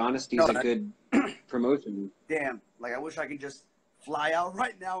feel like honesty is a good promotion. Damn, like I wish I could just fly out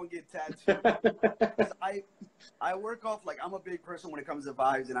right now and get tattooed. 'Cause I work off, like, I'm a big person when it comes to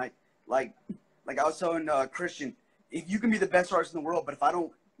vibes, and I like I was telling Christian, if you can be the best artist in the world, but if I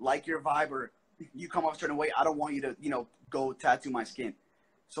don't like your vibe or you come off a certain way, I don't want you to, you know, go tattoo my skin.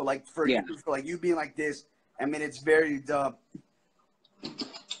 So like for you being like this, I mean, it's very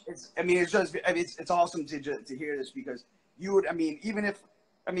it's awesome to hear this, because you would, I mean, even if,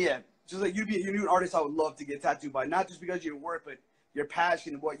 I mean, yeah, just like you're an artist I would love to get tattooed by, not just because of your work, but your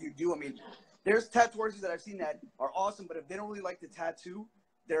passion and what you do. I mean, there's tattoo artists that I've seen that are awesome, but if they don't really like the tattoo,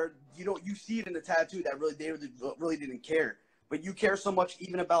 you see it in the tattoo that they really didn't care. But you care so much,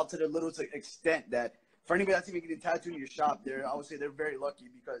 even about to the littlest extent, that for anybody that's even getting tattooed in your shop, I would say they're very lucky,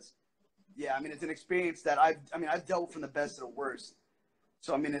 because, yeah, I mean, it's an experience that I've dealt from the best to the worst.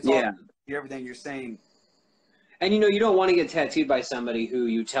 So, I mean, it's all everything you're saying. And, you know, you don't want to get tattooed by somebody who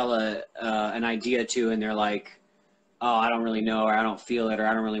you tell an idea to and they're like, oh, I don't really know, or I don't feel it, or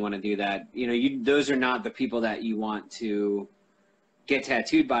I don't really want to do that. You know, those are not the people that you want to get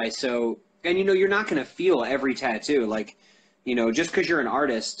tattooed by. So, and, you know, you're not going to feel every tattoo. Like, you know, just because you're an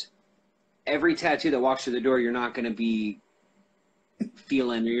artist, every tattoo that walks through the door, you're not going to be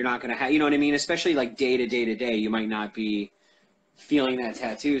feeling, or you're not going to have, you know what I mean? Especially like day to day, you might not be feeling that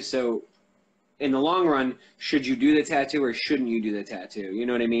tattoo. So in the long run, should you do the tattoo or shouldn't you do the tattoo? You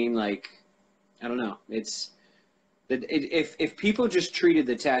know what I mean? Like, I don't know. If people just treated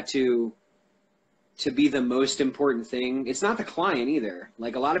the tattoo to be the most important thing, it's not the client either.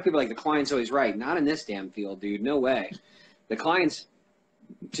 Like, a lot of people like, the client's always right. Not in this damn field, dude. No way. The client's,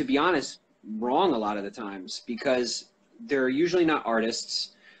 to be honest, wrong a lot of the times, because they're usually not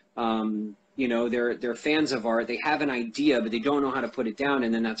artists. You know, they're fans of art. They have an idea, but they don't know how to put it down.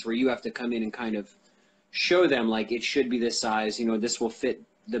 And then that's where you have to come in and kind of show them, like, it should be this size. You know, this will fit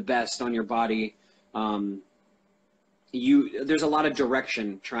the best on your body. There's a lot of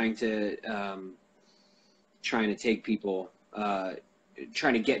direction trying to take people,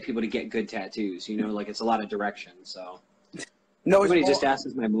 trying to get people to get good tattoos. You know, like, it's a lot of direction. So. No, somebody just asked,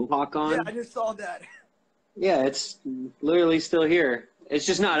 is my mohawk on? Yeah, I just saw that. Yeah, it's literally still here. It's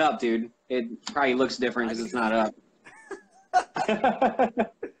just not up, dude. It probably looks different because it's not up.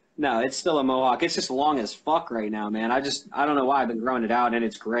 No, it's still a mohawk. It's just long as fuck right now, man. I don't know why I've been growing it out, and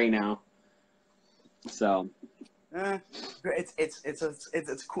it's gray now. So. It's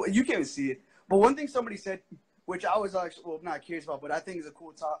cool. You can't even see it. But one thing somebody said, which I was actually, well, not curious about, but I think is a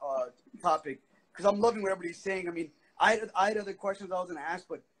cool topic, because I'm loving what everybody's saying. I mean, I had other questions I was going to ask,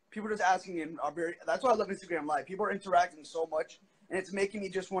 but people are just asking, and that's why I love Instagram Live. People are interacting so much, and it's making me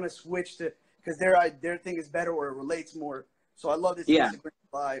just want to switch to, because their thing is better, or it relates more. So I love this Instagram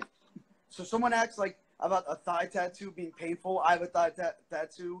Live. So someone asked, like, about a thigh tattoo being painful. I have a thigh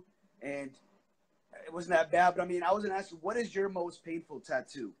tattoo, and it wasn't that bad. But I mean, I was going to ask you, what is your most painful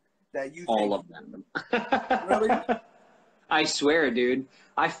tattoo that you All think? of them. Really? I swear, dude.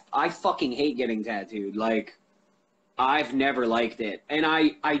 I fucking hate getting tattooed. Like, I've never liked it. And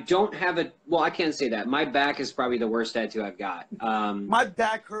I don't have a, well, I can't say that. My back is probably the worst tattoo I've got. My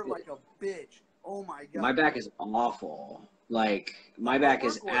back hurt like a bitch. Oh my God. My back is awful. Like, my back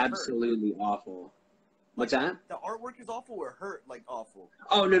is absolutely awful. What's that? The artwork is awful, or hurt like awful?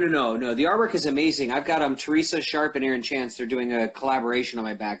 Oh, no. The artwork is amazing. I've got Teresa Sharp and Aaron Chance. They're doing a collaboration on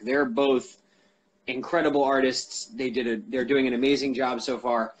my back. They're both incredible artists. They're doing an amazing job so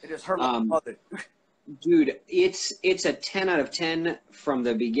far. It just hurt like a mother. Dude, it's a 10 out of 10 from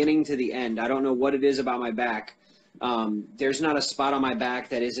the beginning to the end. I don't know what it is about my back. There's not a spot on my back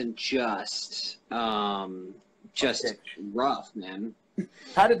that isn't just rough, man.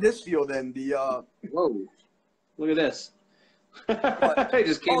 How did this feel then? Whoa, look at this. It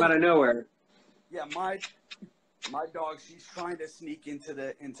just came out of nowhere. Yeah, my dog, she's trying to sneak into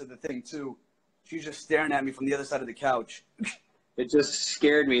the thing too. She's just staring at me from the other side of the couch. It just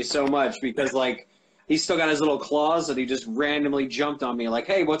scared me so much, because, like, he's still got his little claws, and he just randomly jumped on me like,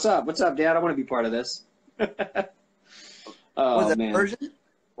 hey, what's up? What's up, Dad? I want to be part of this. Oh, was it man. Persian?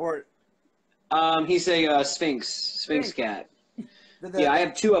 Or? He's a Sphinx cat. Yeah, I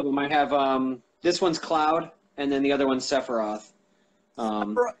have two of them. I have, this one's Cloud, and then the other one's Sephiroth.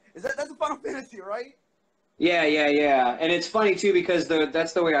 That's a Final Fantasy, right? Yeah. And it's funny too because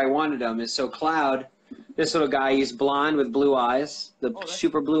that's the way I wanted him. Is so Cloud, this little guy, he's blonde with blue eyes, the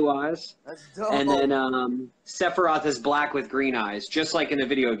super blue eyes. That's dope. And then Sephiroth is black with green eyes, just like in the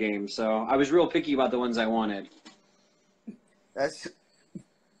video game. So I was real picky about the ones I wanted. That's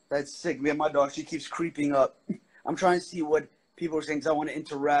sick. Man, my dog, she keeps creeping up. I'm trying to see what people are saying because I want to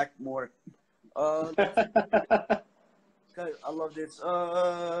interact more. I love this.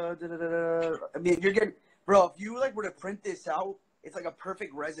 I mean, you're getting, bro. If you like were to print this out, it's like a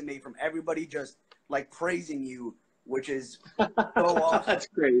perfect resume from everybody just like praising you, which is so awesome. That's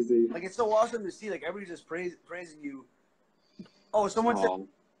crazy. Like it's so awesome to see. Like everybody just praising you. Oh, someone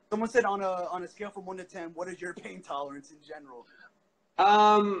said on a scale from 1 to 10, what is your pain tolerance in general?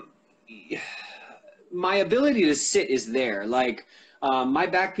 My ability to sit is there. Like, my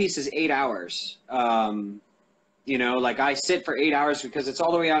back piece is 8 hours. You know, like I sit for 8 hours because it's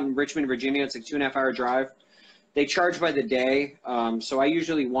all the way out in Richmond, Virginia. It's like 2.5 hour drive. They charge by the day. So I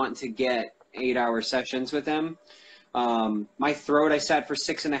usually want to get 8 hour sessions with them. My throat, I sat for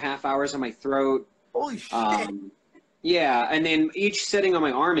 6.5 hours on my throat. Holy shit. Yeah. And then each sitting on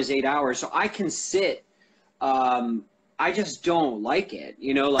my arm is 8 hours. So I can sit. I just don't like it.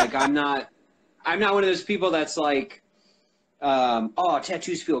 You know, like I'm not one of those people that's like, oh,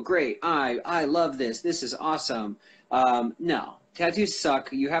 tattoos feel great. I love this. This is awesome. No, tattoos suck.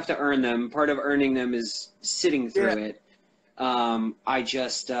 You have to earn them. Part of earning them is sitting through it. I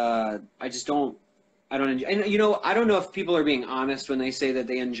just don't. I don't enjoy. And you know, I don't know if people are being honest when they say that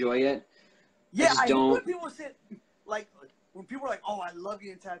they enjoy it. Yeah, I don't. When people say, like, when people are like, "Oh, I love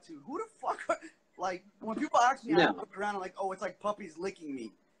getting tattooed," who the fuck? Like, when people ask me, I look around and like, "Oh, it's like puppies licking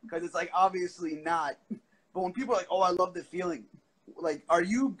me," because it's like obviously not. But when people are like, "Oh, I love the feeling," like, are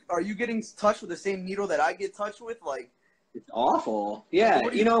you getting touched with the same needle that I get touched with? Like, it's awful. Yeah,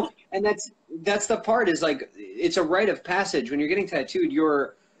 you know, and that's the part is like it's a rite of passage when you're getting tattooed.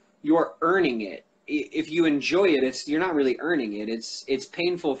 You're earning it. If you enjoy it, you're not really earning it. It's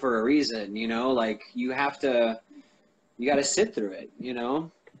painful for a reason, you know. Like you got to sit through it, you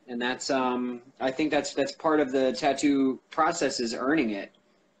know. And that's I think that's part of the tattoo process is earning it.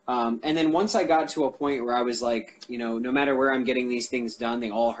 And then once I got to a point where I was like, you know, no matter where I'm getting these things done,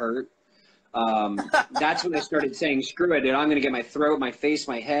 they all hurt. That's when I started saying, screw it, dude, I'm going to get my throat, my face,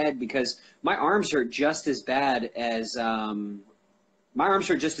 my head, because my arms hurt just as bad as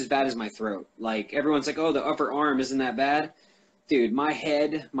my throat. Like everyone's like, oh, the upper arm isn't that bad. Dude, my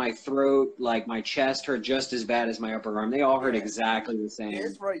head, my throat, like my chest hurt just as bad as my upper arm. They all hurt exactly the same.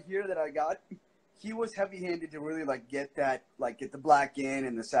 This right here that I got, he was heavy-handed to really like get that, like get the black in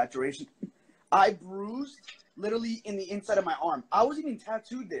and the saturation. I bruised literally in the inside of my arm. I wasn't even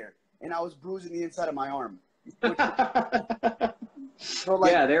tattooed there, and I was bruising the inside of my arm. So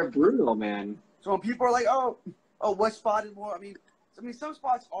like, yeah, they're brutal, man. So when people are like, oh, what spot is more? I mean, some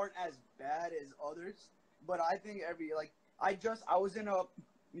spots aren't as bad as others, but I think I was in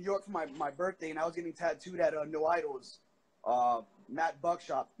New York for my birthday, and I was getting tattooed at No Idols, Matt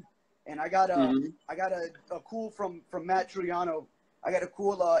Buckshop, and I got a cool from Matt Triano. I got a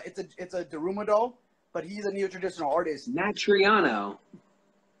cool it's a Daruma doll, but he's a neo-traditional artist. Matt Triano.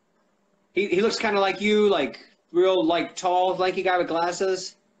 He looks kind of like you, like real like tall, lanky guy with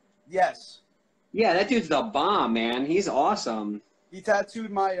glasses. Yes. Yeah, that dude's the bomb, man. He's awesome. He tattooed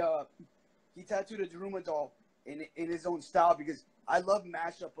a Daruma doll in his own style because I love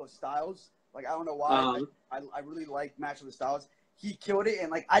mashup of styles. Like, I don't know why. I really like mashup of styles. He killed it,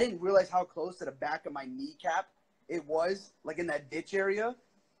 and, like, I didn't realize how close to the back of my kneecap it was, like, in that ditch area.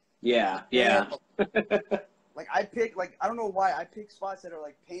 Yeah. Like, I don't know why I pick spots that are,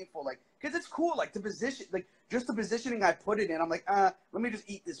 like, painful, like, because it's cool, like, the position, like, just the positioning I put it in. I'm like, let me just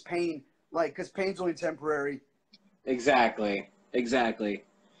eat this pain, like, because pain's only temporary. Exactly.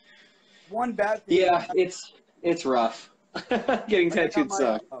 One bad thing. Yeah, it's rough. Getting tattooed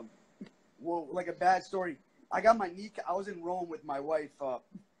sucks. Well, like a bad story. I got my kneecap. I was in Rome with my wife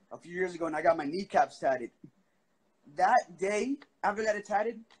a few years ago, and I got my kneecaps tatted. That day, after I got it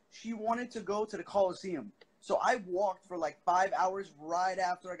tatted, she wanted to go to the Coliseum. So I walked for like 5 hours right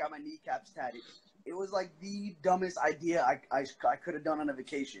after I got my kneecaps tatted. It was like the dumbest idea I could have done on a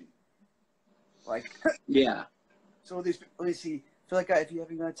vacation. Like, yeah. So let me see. I feel like if you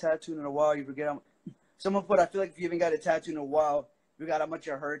haven't got a tattoo in a while, you forget how. Someone put, I feel like if you haven't got a tattoo in a while, you got how much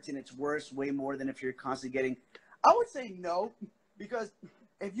it hurts, and it's worse way more than if you're constantly getting. I would say no, because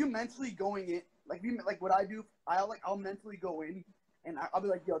if you mentally going in, like what I do, I'll mentally go in, and I'll be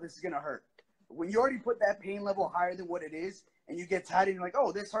like, yo, this is gonna hurt. When you already put that pain level higher than what it is, and you get tatted, and you're like,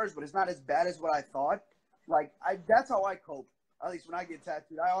 oh, this hurts, but it's not as bad as what I thought. Like that's how I cope. at least when I get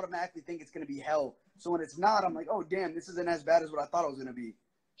tattooed, I automatically think it's going to be hell. So when it's not, I'm like, oh, damn, this isn't as bad as what I thought it was going to be.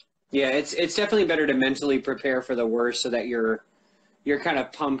 Yeah, it's definitely better to mentally prepare for the worst so that you're kind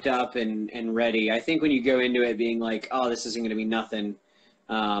of pumped up and ready. I think when you go into it being like, oh, this isn't going to be nothing,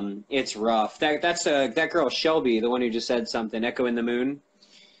 it's rough. That girl Shelby, the one who just said something, Echo in the Moon.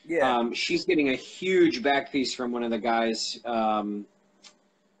 Yeah. She's getting a huge back piece from one of the guys, Merv,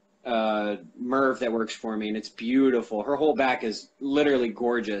 that works for me, and it's beautiful. Her whole back is literally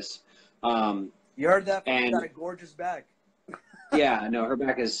gorgeous. You heard that? She's got a gorgeous back. Yeah, no, her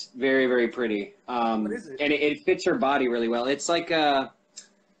back is very, very pretty. What is it? And it fits her body really well. It's like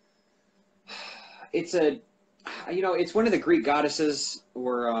it's one of the Greek goddesses,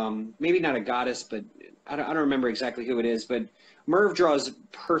 or maybe not a goddess, but I don't remember exactly who it is. But Merv draws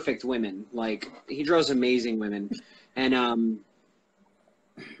perfect women. Like, he draws amazing women. And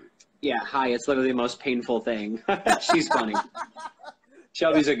yeah, hi, it's literally the most painful thing. She's funny.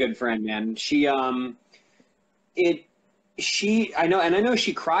 Shelby's a good friend, man. I know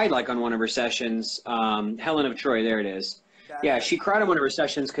she cried like on one of her sessions. Helen of Troy, there it is. Yeah, she cried on one of her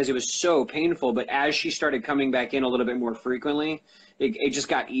sessions because it was so painful. But as she started coming back in a little bit more frequently, it just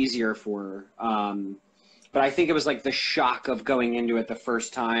got easier for her. But I think it was like the shock of going into it the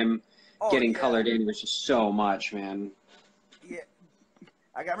first time, getting colored in was just so much, man. Yeah,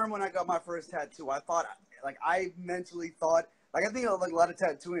 I remember when I got my first tattoo. I mentally thought. Like, I think like a lot of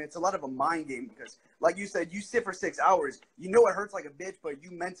tattooing, it's a lot of a mind game because, like you said, you sit for 6 hours. You know it hurts like a bitch, but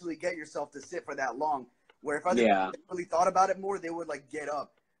you mentally get yourself to sit for that long. Where if other people really thought about it more, they would, like, get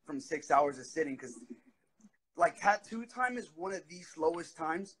up from 6 hours of sitting because, like, tattoo time is one of the slowest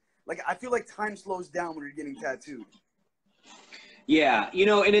times. Like, I feel like time slows down when you're getting tattooed. Yeah,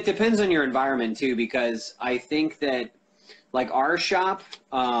 and it depends on your environment, too, because I think that, like, our shop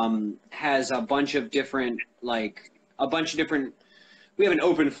has a bunch of different, we have an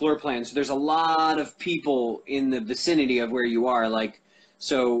open floor plan, so there's a lot of people in the vicinity of where you are. Like,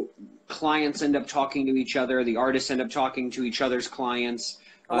 so clients end up talking to each other, the artists end up talking to each other's clients.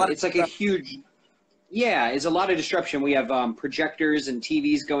 It's like it's a lot of disruption. We have projectors and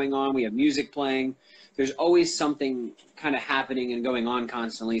TVs going on. We have music playing. There's always something kind of happening and going on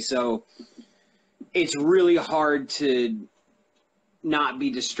constantly. So it's really hard to not be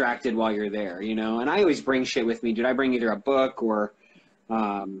distracted while you're there, and I always bring shit with me, dude. I bring either a book or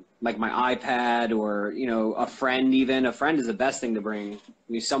like my iPad or a friend. Even a friend is the best thing to bring.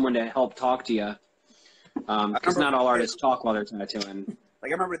 Someone to help talk to you, because not all artists talk while they're tattooing.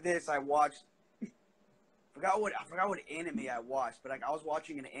 Like, I remember this, I watched, I forgot what anime I watched, but like I was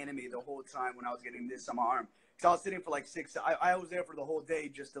watching an anime the whole time when I was getting this on my arm because I was sitting for like I was there for the whole day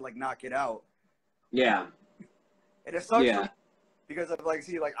just to like knock it out. Yeah. And it sucks because of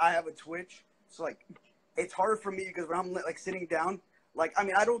I have a twitch, so like it's hard for me because when I'm like sitting down, like, I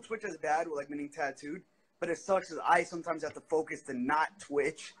mean, I don't twitch as bad with like getting tattooed, but it sucks because I sometimes have to focus to not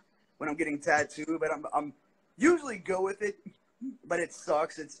twitch when I'm getting tattooed. But I'm usually go with it, but it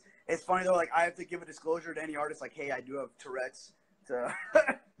sucks. It's funny though. Like, I have to give a disclosure to any artist, like, hey, I do have Tourette's.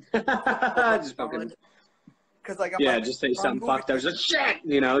 Just fucking. Because like just say something fucked up, just shit,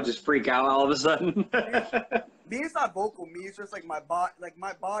 just freak out all of a sudden. Me, it's not vocal. Me, it's just like my body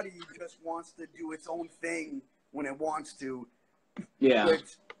just wants to do its own thing when it wants to. Yeah.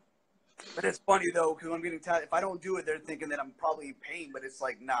 But it's funny though, because when I'm getting tattooed, if I don't do it, they're thinking that I'm probably in pain. But it's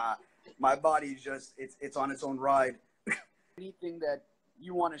like, nah, my body's just it's on its own ride. Anything that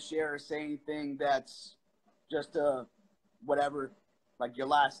you want to share or say, anything that's just whatever, like your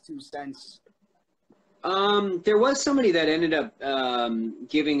last 2 cents. There was somebody that ended up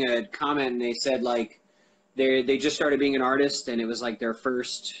giving a comment, and they said like they just started being an artist, and it was like their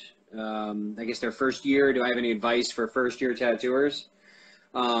first, I guess their first year. Do I have any advice for first-year tattooers?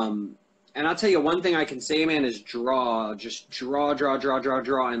 And I'll tell you one thing I can say, man, is draw. Just draw,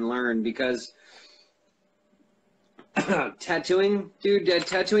 and learn, because tattooing, dude,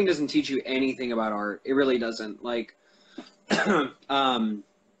 tattooing doesn't teach you anything about art. It really doesn't. Like,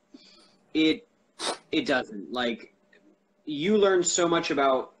 it doesn't. Like, you learn so much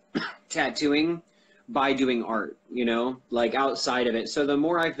about tattooing by doing art, like outside of it. So the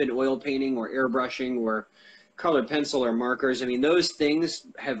more I've been oil painting or airbrushing or colored pencil or markers, I mean, those things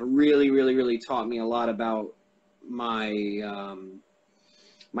have really, really, really taught me a lot about my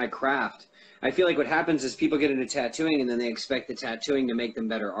my craft. I feel like what happens is people get into tattooing and then they expect the tattooing to make them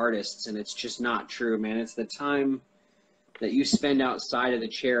better artists, and it's just not true, man. It's the time that you spend outside of the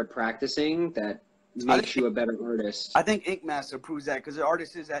chair practicing that makes you a better artist. I think Inkmaster proves that, because the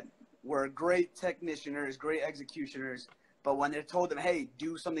artists that were great technicianers, great executioners, but when they told them, hey,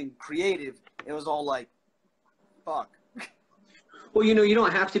 do something creative, it was all like, fuck. Well, you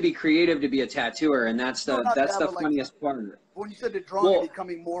don't have to be creative to be a tattooer, and that's No, the not that's that, the but like funniest part. when you said the drawing Well,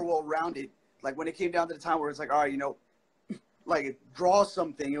 becoming more well-rounded, like when it came down to the time where it's like, all right, like draw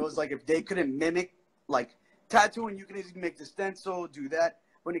something. It was like if they couldn't mimic, like tattooing, you can easily make the stencil, do that.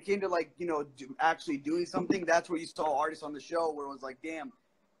 When it came to like actually doing something, that's where you saw artists on the show where it was like, damn,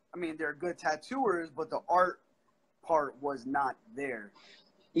 I mean they're good tattooers, but the art part was not there.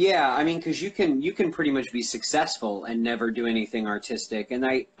 yeah, I mean, because you can pretty much be successful and never do anything artistic, and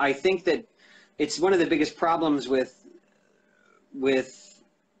I think that it's one of the biggest problems with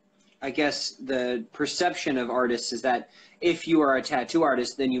I guess the perception of artists is that if you are a tattoo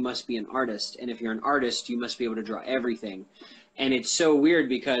artist, then you must be an artist, and if you're an artist, you must be able to draw everything, and it's so weird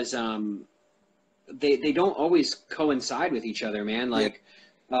because they don't always coincide with each other, man. Like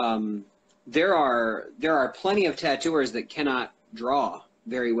there are plenty of tattooers that cannot draw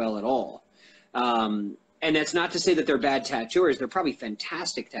very well at all. And that's not to say that they're bad tattooers. They're probably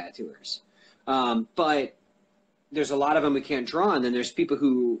fantastic tattooers. But there's a lot of them who can't draw, and then there's people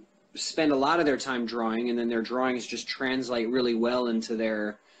who spend a lot of their time drawing, and then their drawings just translate really well into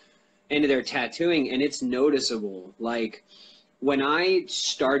their tattooing, and it's noticeable. Like when I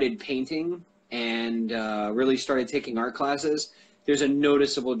started painting and really started taking art classes, there's a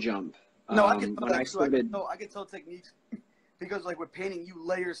noticeable jump. No, I can tell when that I too. started, I can tell techniques because like with painting, you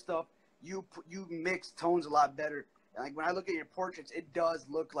layer stuff, you mix tones a lot better. And like when I look at your portraits, it does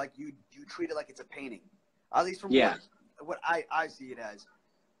look like you treat it like it's a painting, at least from what I see it as.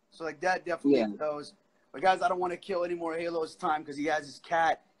 So like that definitely goes. But guys, I don't want to kill any more Halo's time because he has his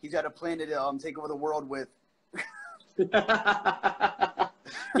cat. He's got a plan to take over the world with. yeah,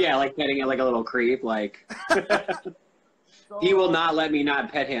 like petting it like a little creep. Like he will not let me not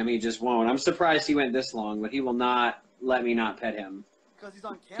pet him. He just won't. I'm surprised he went this long, but he will not let me not pet him. Because he's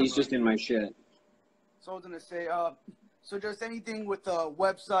on camera. He's just in my shit. So I was gonna say, so just anything with the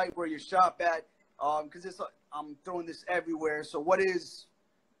website where you shop at, because I'm throwing this everywhere. So what is,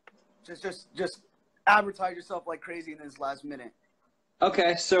 just advertise yourself like crazy in this last minute.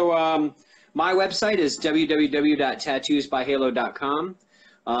 Okay, so my website is www.tattoosbyhalo.com.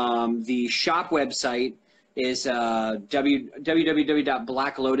 The shop website is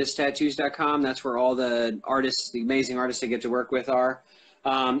www.blacklotustattoos.com. That's where all the artists, the amazing artists I get to work with are.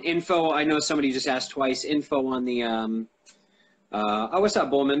 Info, I know somebody just asked twice, info on the, oh, what's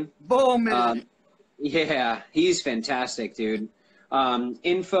up, Bowman? Bowman! Yeah, he's fantastic, dude.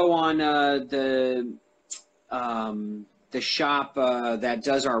 Info on the shop that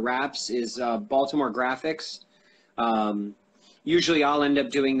does our wraps is Baltimore Graphics. Usually I'll end up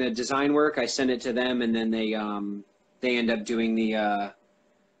doing the design work. I send it to them, and then they end up doing the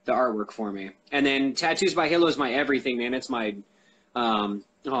artwork for me. And then Tattoos by Halo is my everything, man. It's my oh,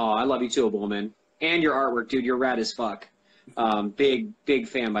 I love you too, Bullman. And your artwork, dude. You're rad as fuck. Big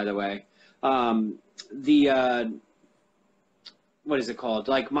fan, by the way. What is it called?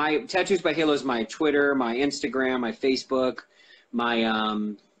 Like my Tattoos by Halo is my Twitter, my Instagram, my Facebook,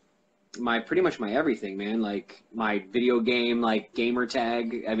 my pretty much my everything, man. Like my video game, like gamer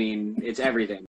tag. I mean, it's everything.